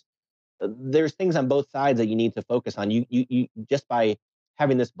no, there's things on both sides that you need to focus on. You just by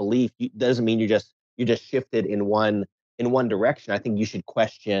having this belief doesn't mean you just shifted in one direction. I think you should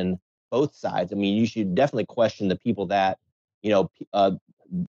question both sides. I mean, you should definitely question the people that the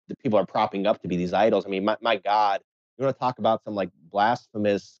people are propping up to be these idols. I mean, my God, you want to talk about some like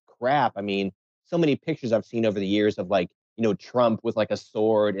blasphemous crap? I mean, so many pictures I've seen over the years of like Trump with like a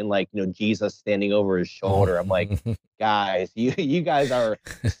sword and like Jesus standing over his shoulder. I'm like, guys, you guys are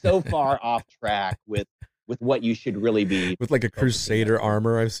so far off track with what you should really be with like a crusader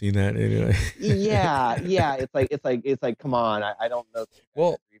armor. I've seen that anyway. yeah, it's like come on. I don't know if you guys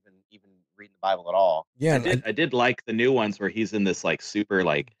Well, are even reading the Bible at all. yeah, I did like the new ones where he's in this like super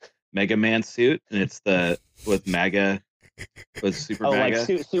like Mega Man suit, and it's with MAGA, with Super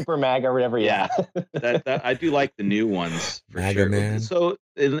MAGA. Like Super MAGA or whatever. Yeah, that I do like the new ones for MAGA sure. Man. So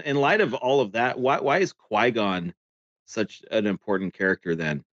in light of all of that, why is Qui-Gon such an important character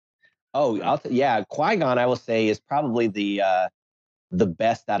then? Oh, Qui-Gon, I will say, is probably the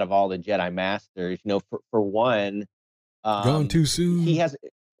best out of all the Jedi Masters. For one, gone too soon. He has.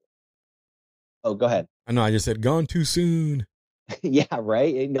 Oh, go ahead. I know. I just said gone too soon. Yeah,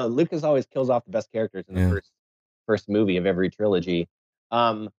 right. Lucas always kills off the best characters in the first movie of every trilogy.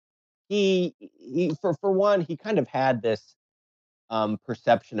 He for one, he kind of had this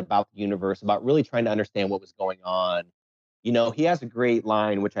perception about the universe, about really trying to understand what was going on. He has a great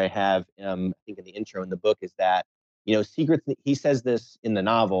line, which I have, I think in the intro in the book, is that, secrets, he says this in the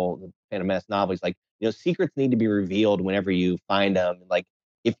novel, the Phantom Menace novel. He's like, secrets need to be revealed whenever you find them. Like,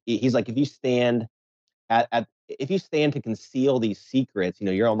 if you stand if you stand to conceal these secrets,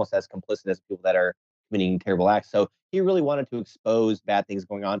 you're almost as complicit as people that are committing terrible acts. So he really wanted to expose bad things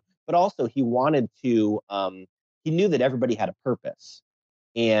going on, but also he wanted to, he knew that everybody had a purpose.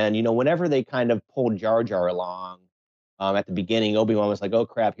 And, whenever they kind of pulled Jar Jar along at the beginning, Obi-Wan was like, oh,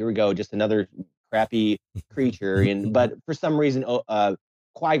 crap, here we go. Just another crappy creature. But for some reason,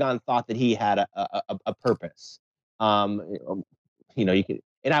 Qui-Gon thought that he had a purpose. You could,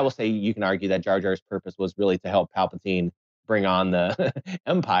 and I will say you can argue that Jar Jar's purpose was really to help Palpatine bring on the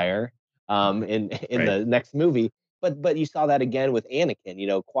Empire in Right. the next movie. But you saw that again with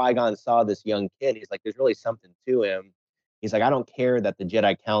Anakin. Qui-Gon saw this young kid. He's like, there's really something to him. He's like, I don't care that the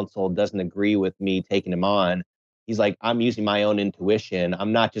Jedi Council doesn't agree with me taking him on. He's like, I'm using my own intuition.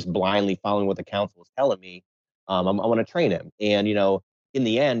 I'm not just blindly following what the council is telling me. I want to train him. And, in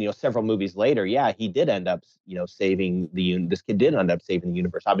the end, several movies later, yeah, he did end up, saving this kid did end up saving the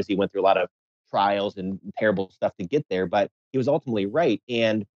universe. Obviously, he went through a lot of trials and terrible stuff to get there, but he was ultimately right.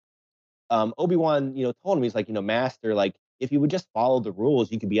 And Obi-Wan, told him, he's like, Master, like, if you would just follow the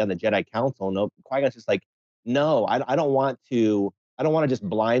rules, you could be on the Jedi Council. No, Qui-Gon's just like, no, I don't want to just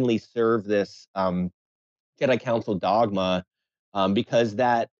blindly serve this Jedi Council dogma, because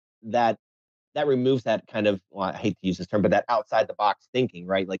that removes that kind of, well, I hate to use this term, but that outside the box thinking,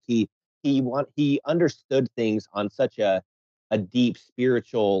 right? Like he understood things on such a deep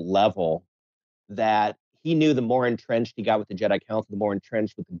spiritual level that he knew the more entrenched he got with the Jedi Council, the more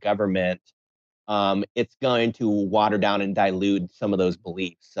entrenched with the government, it's going to water down and dilute some of those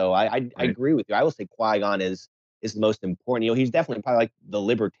beliefs. So I agree with you. I will say Qui-Gon is the most important. He's definitely probably like the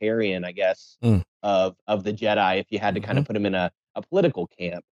libertarian, I guess, of the Jedi, if you had to kind of put him in a political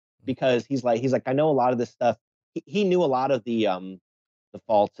camp, because he's like, I know a lot of this stuff. He knew a lot of the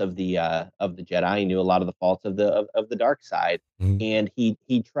faults of the Jedi. He knew a lot of the faults of the dark side, and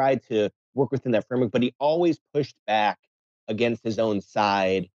he tried to work within that framework, but he always pushed back against his own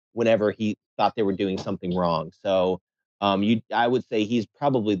side whenever he thought they were doing something wrong. So I would say he's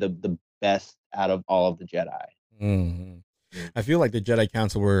probably the best out of all of the Jedi. I feel like the Jedi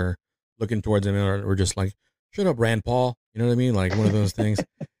Council were looking towards him and were just like, shut up, Rand Paul. You know what I mean? Like one of those things.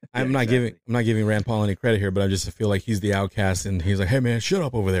 I'm not giving Rand Paul any credit here, but I just feel like he's the outcast, and he's like, hey man, shut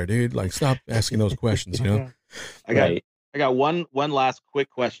up over there, dude. Like, stop asking those questions, I got one last quick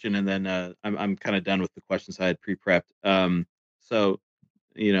question, and then I'm kind of done with the questions I had pre-prepped. So,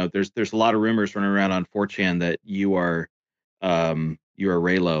 there's a lot of rumors running around on 4chan that you are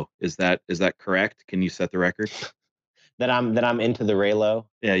Reylo. Is that correct? Can you set the record? That I'm into the Reylo?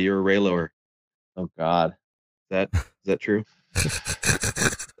 Yeah, you're a Reyloer. Oh God. Is that true?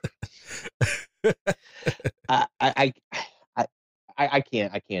 I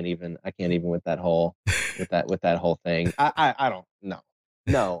can't even with that whole thing. I don't know.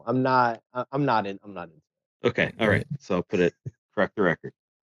 No, I'm not. I'm not in. I'm not in. Okay, all right. So I'll correct the record.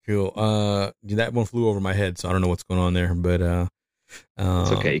 Cool. That one flew over my head, so I don't know what's going on there, but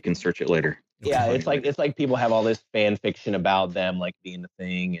It's okay. You can search it later. Yeah, it's like people have all this fan fiction about them like being the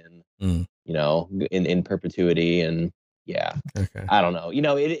thing, and in perpetuity, and yeah, Okay. I don't know,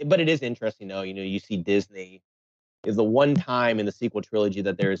 but it is interesting though. You see Disney is the one time in the sequel trilogy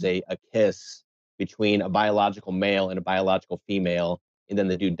that there's a kiss between a biological male and a biological female, and then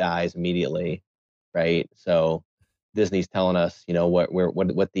the dude dies immediately, right? So Disney's telling us,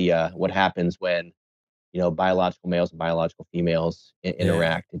 what happens when biological males and biological females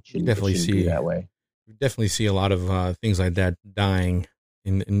interact. Yeah, It shouldn't be that way. You definitely see a lot of things like that dying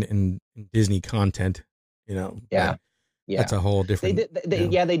in Disney content. Yeah, that's a whole different.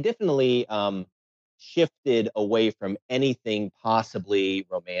 They definitely shifted away from anything possibly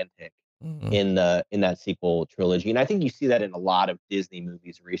romantic in that sequel trilogy, and I think you see that in a lot of Disney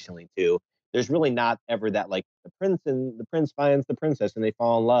movies recently too. There's really not ever that, like, the prince finds the princess and they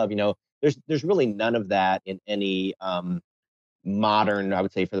fall in love. There's really none of that in any modern, I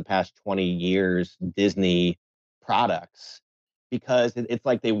would say, for the past 20 years, Disney products, because it's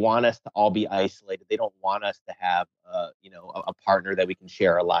like they want us to all be isolated. They don't want us to have, a partner that we can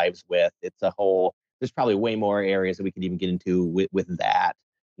share our lives with. There's probably way more areas that we could even get into with that.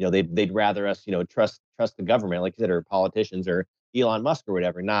 They'd rather us, trust the government, like you said, or politicians or Elon Musk or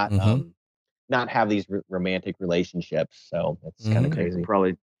whatever, not have these romantic relationships. So it's kind of crazy.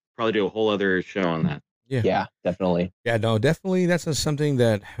 Probably do a whole other show on that. Yeah, definitely. Yeah, no, definitely. That's something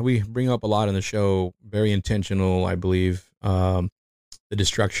that we bring up a lot in the show. Very intentional, I believe. The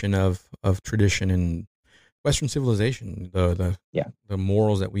destruction of tradition and Western civilization, the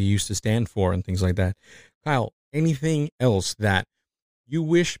morals that we used to stand for, and things like that. Kyle, anything else that you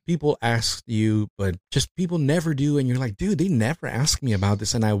wish people asked you, but just people never do, and you're like, dude, they never ask me about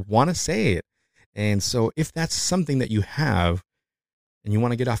this, and I want to say it. And so, if that's something that you have and you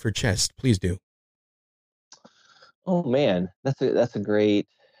want to get off your chest, please do. Oh man, that's a great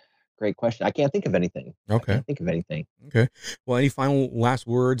question. I can't think of anything. Okay. I can't think of anything. Okay. Well, any final last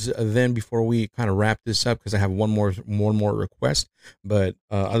words then before we kind of wrap this up? Because I have one more request. But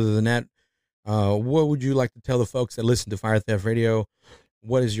other than that, what would you like to tell the folks that listen to Fire Theft Radio?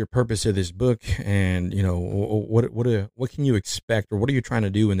 What is your purpose of this book, and what can you expect, or what are you trying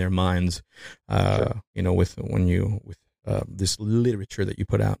to do in their minds? Sure. With this literature that you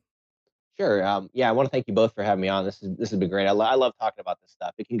put out. Sure. I want to thank you both for having me on. This has been great. I love talking about this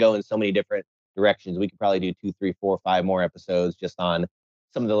stuff. It can go in so many different directions. We could probably do 2, 3, 4, 5 more episodes just on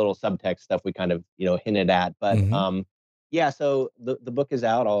some of the little subtext stuff we kind of hinted at. But so the book is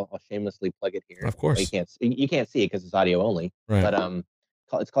out. I'll shamelessly plug it here. Of course, you can't see it because it's audio only. Right. But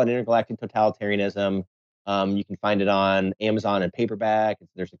it's called Intergalactic Totalitarianism. You can find it on Amazon and paperback.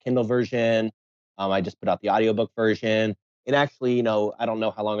 There's a Kindle version. I just put out the audiobook version. And actually, I don't know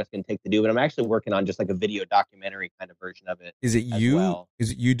how long it's going to take to do, but I'm actually working on just like a video documentary kind of version of it. Is it you? Well.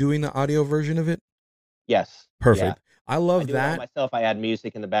 Is it you doing the audio version of it? Yes. Perfect. Yeah. I love do that. It all myself. I add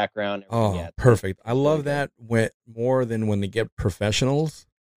music in the background. Oh, perfect. I love that more than when they get professionals.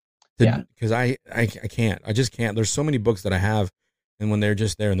 Because I can't. I just can't. There's so many books that I have, and when they're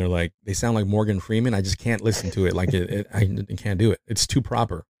just there and they're like, they sound like Morgan Freeman, I just can't listen to it. Like I can't do it. It's too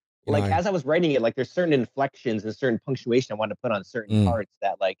proper. As I was writing it, like there's certain inflections and certain punctuation I wanted to put on certain parts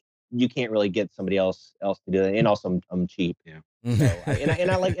that like you can't really get somebody else to do it. And also I'm cheap. Yeah. So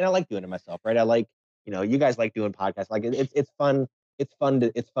I like doing it myself, right? I like, you guys like doing podcasts. Like it's fun. It's fun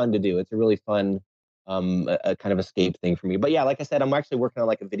to do. It's a really fun a kind of escape thing for me. But yeah, like I said, I'm actually working on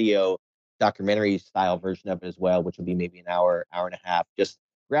like a video documentary style version of it as well, which will be maybe an hour and a half, just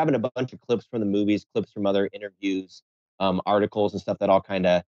grabbing a bunch of clips from the movies, clips from other interviews, articles and stuff that all kind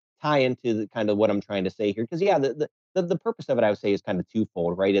of tie into the kind of what I'm trying to say here. Because the purpose of it, I would say, is kind of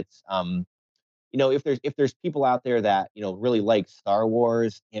twofold, right? It's if there's people out there that really like Star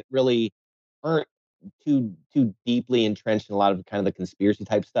Wars and really aren't too deeply entrenched in a lot of kind of the conspiracy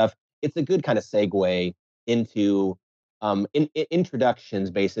type stuff, it's a good kind of segue into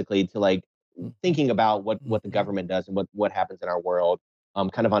introductions, basically, to like thinking about what the government does and what happens in our world,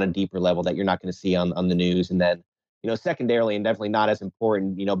 kind of on a deeper level that you're not going to see on the news. And then secondarily, and definitely not as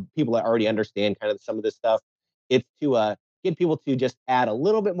important, people that already understand kind of some of this stuff, it's to get people to just add a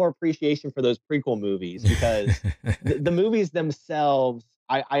little bit more appreciation for those prequel movies, because the movies themselves,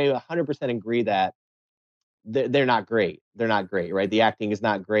 I 100% agree that they're not great. They're not great, right? The acting is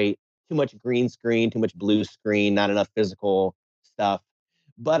not great. Too much green screen, too much blue screen, not enough physical stuff.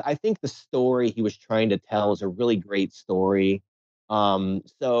 But I think the story he was trying to tell is a really great story.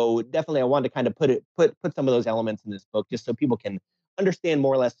 So definitely, I wanted to kind of put some of those elements in this book, just so people can understand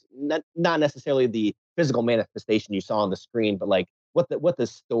more or less, not necessarily the physical manifestation you saw on the screen, but like what the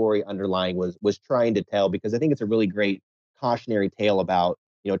story underlying was trying to tell, because I think it's a really great cautionary tale about,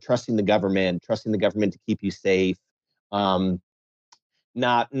 trusting the government to keep you safe,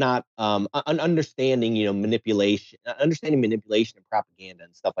 not understanding, understanding manipulation and propaganda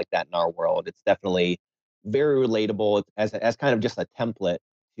and stuff like that in our world. It's definitely very relatable as kind of just a template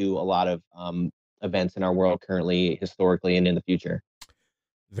to a lot of events in our world currently, historically, and in the future.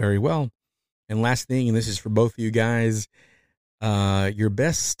 Very well. And last thing, and this is for both of you guys, your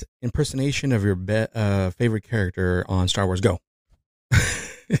best impersonation of your favorite character on Star Wars. Go.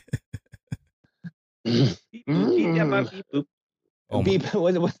 Oh,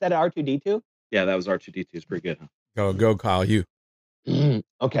 was that R2D2? Yeah, that was R2D2. It's pretty good. Huh? Go, Kyle. You.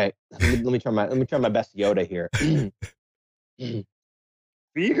 Okay, let me try my best Yoda here.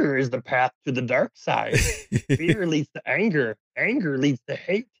 Fear is the path to the dark side. Fear leads to anger. Anger leads to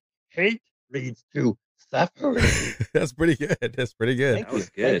hate. Hate leads to suffering. That's pretty good. That's pretty good. That was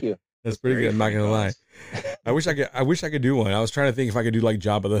good. Thank you. That's pretty good. I'm not gonna lie. I wish I could do one. I was trying to think if I could do like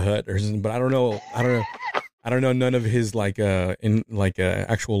Jabba the Hutt or something, but I don't know. I don't know none of his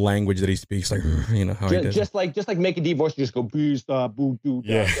actual language that he speaks. Like, how he does. Just like make a deep voice, you just go boo boo.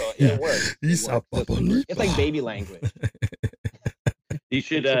 Yeah. It works. It's like baby language. You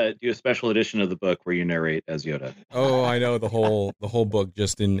should do a special edition of the book where you narrate as Yoda. Oh, I know the whole book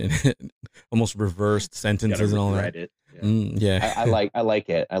just in almost reversed sentences and all that. It. Yeah. I like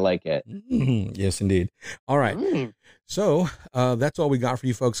it. I like it. Yes, indeed. All right. So that's all we got for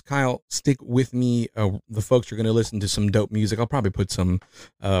you folks. Kyle, stick with me. The folks are going to listen to some dope music. I'll probably put some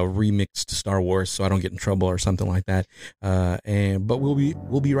remixed Star Wars so I don't get in trouble or something like that. But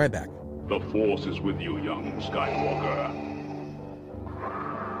we'll be right back. The Force is with you, young Skywalker.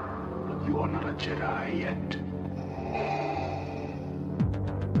 You are not a Jedi yet.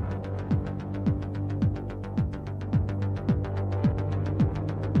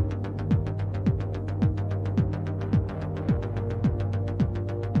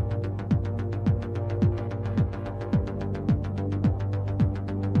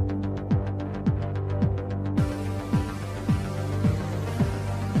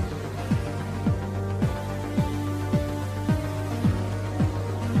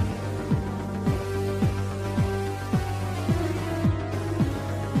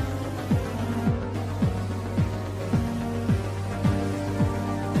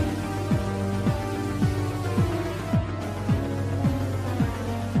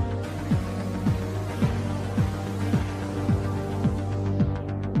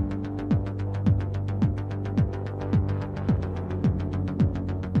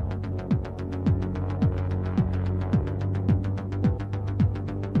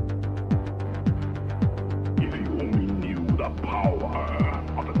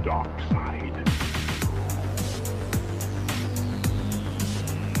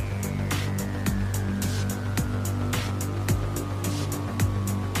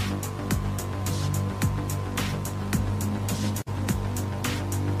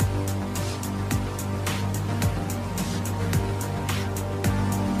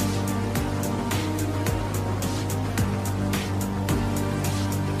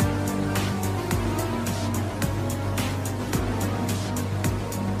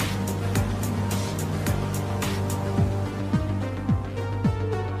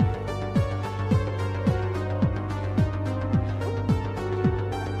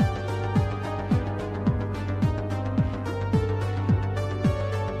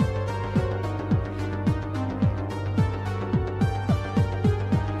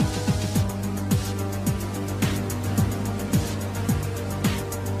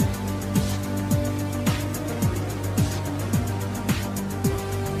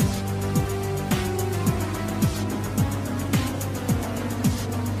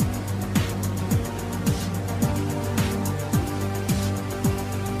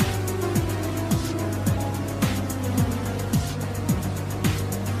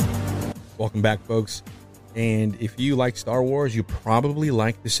 Welcome back, folks. And if you like Star Wars, you probably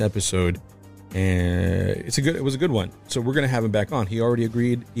like this episode. And it was a good one. So we're going to have him back on. He already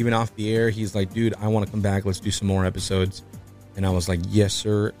agreed, even off the air. He's like, dude, I want to come back. Let's do some more episodes. And I was like, yes,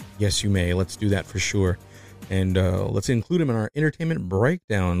 sir. Yes, you may. Let's do that for sure. And let's include him in our entertainment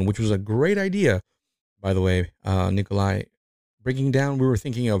breakdown, which was a great idea, by the way, Nikolai. Breaking down, we were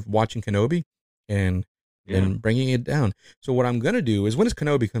thinking of watching Kenobi and bringing it down. So what I'm going to do is, when is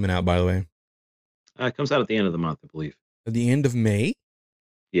Kenobi coming out, by the way? It comes out at the end of the month, I believe. At the end of May?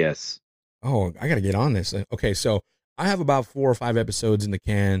 Yes. Oh, I got to get on this. Okay, so I have about 4 or 5 episodes in the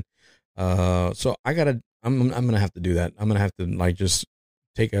can. So I'm gonna have to do that. I'm gonna have to like just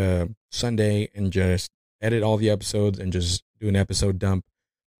take a Sunday and just edit all the episodes and just do an episode dump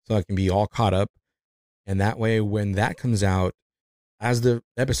so I can be all caught up. And that way, when that comes out, as the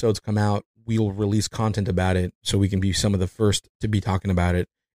episodes come out, we'll release content about it so we can be some of the first to be talking about it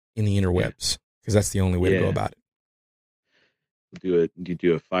in the interwebs, because that's the only way to go about it. Do you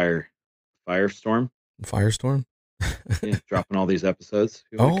do a firestorm? Firestorm? Yeah, dropping all these episodes.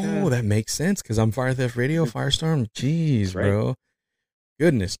 That makes sense, because I'm Fire Theft Radio, Firestorm. Jeez, right, bro.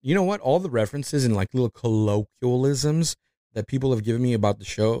 Goodness. You know what? All the references and like little colloquialisms that people have given me about the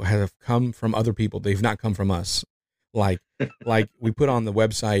show have come from other people. They've not come from us. Like we put on the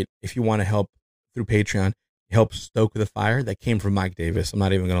website, if you want to help through Patreon, help stoke the fire. That came from Mike Davis. I'm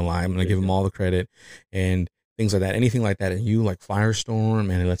not even going to lie. I'm going to give him all the credit and things like that. Anything like that. And you like Firestorm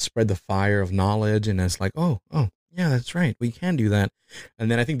and let's spread the fire of knowledge. And it's like, oh, yeah, that's right. We can do that.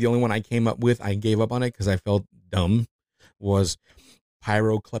 And then I think the only one I came up with, I gave up on it because I felt dumb, was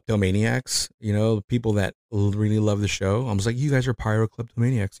pyro kleptomaniacs. You know, people that really love the show. I was like, you guys are pyro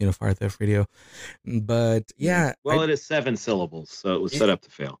kleptomaniacs, you know, Fire Theft Radio. But yeah. Well, it is 7 syllables, so it was set up to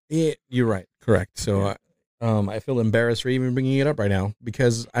fail. Yeah, you're right. Correct. So I feel embarrassed for even bringing it up right now,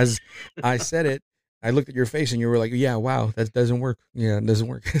 because as I said it, I looked at your face and you were like, yeah, wow, that doesn't work. Yeah, it doesn't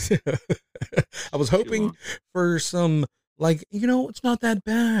work. I was hoping for some, like, you know, it's not that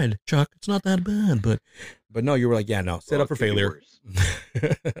bad, Chuck. It's not that bad. But no, you were like, yeah, no, set up for failure.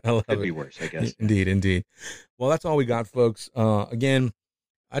 I love Could be worse, I guess. Indeed. Well, that's all we got, folks. Again,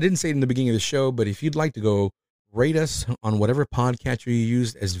 I didn't say it in the beginning of the show, but if you'd like to go rate us on whatever podcatcher you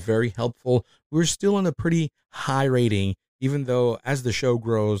used, is very helpful. We're still in a pretty high rating, even though as the show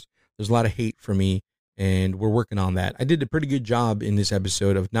grows, there's a lot of hate for me, and we're working on that. I did a pretty good job in this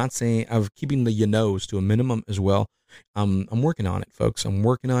episode of keeping the knows to a minimum as well. I'm working on it, folks. I'm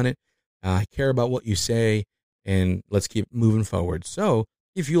working on it. I care about what you say, and let's keep moving forward. So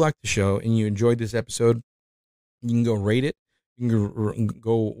if you like the show and you enjoyed this episode, you can go rate it. You can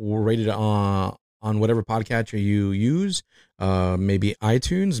go rate it on whatever podcatcher you use, maybe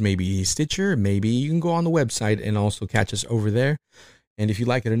iTunes, maybe Stitcher, maybe you can go on the website and also catch us over there. And if you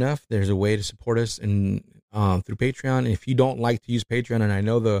like it enough, there's a way to support us through Patreon. And if you don't like to use Patreon, and I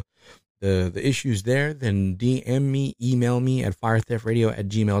know the issues there, then DM me, email me at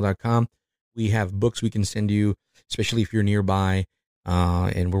firetheftradio@gmail.com. We have books we can send you, especially if you're nearby.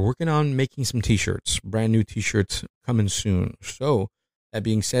 And we're working on making some t-shirts, brand new t-shirts coming soon. So that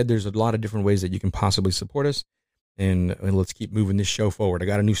being said, there's a lot of different ways that you can possibly support us, and let's keep moving this show forward. I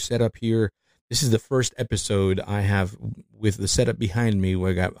got a new setup here. This is the first episode I have with the setup behind me,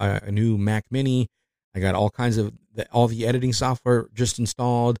 where I got a new Mac Mini. I got all kinds of all the editing software just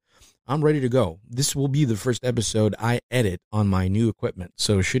installed. I'm ready to go. This will be the first episode I edit on my new equipment,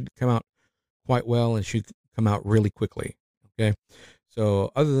 so it should come out quite well and should come out really quickly. Okay.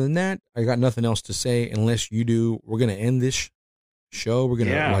 So other than that, I got nothing else to say unless you do. We're going to end this show. We're going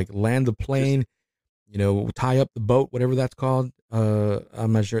to land the plane, tie up the boat, whatever that's called.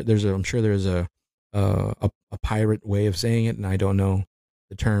 I'm not sure. I'm sure there's a pirate way of saying it, and I don't know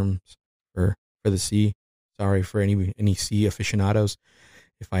the terms for the sea. Sorry for any sea aficionados.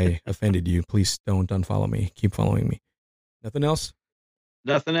 If I offended you, please don't unfollow me. Keep following me. Nothing else?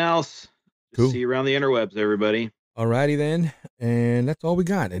 Nothing else. Cool. See you around the interwebs, everybody. Alrighty then. And that's all we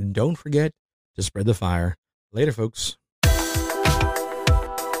got. And don't forget to spread the fire. Later, folks.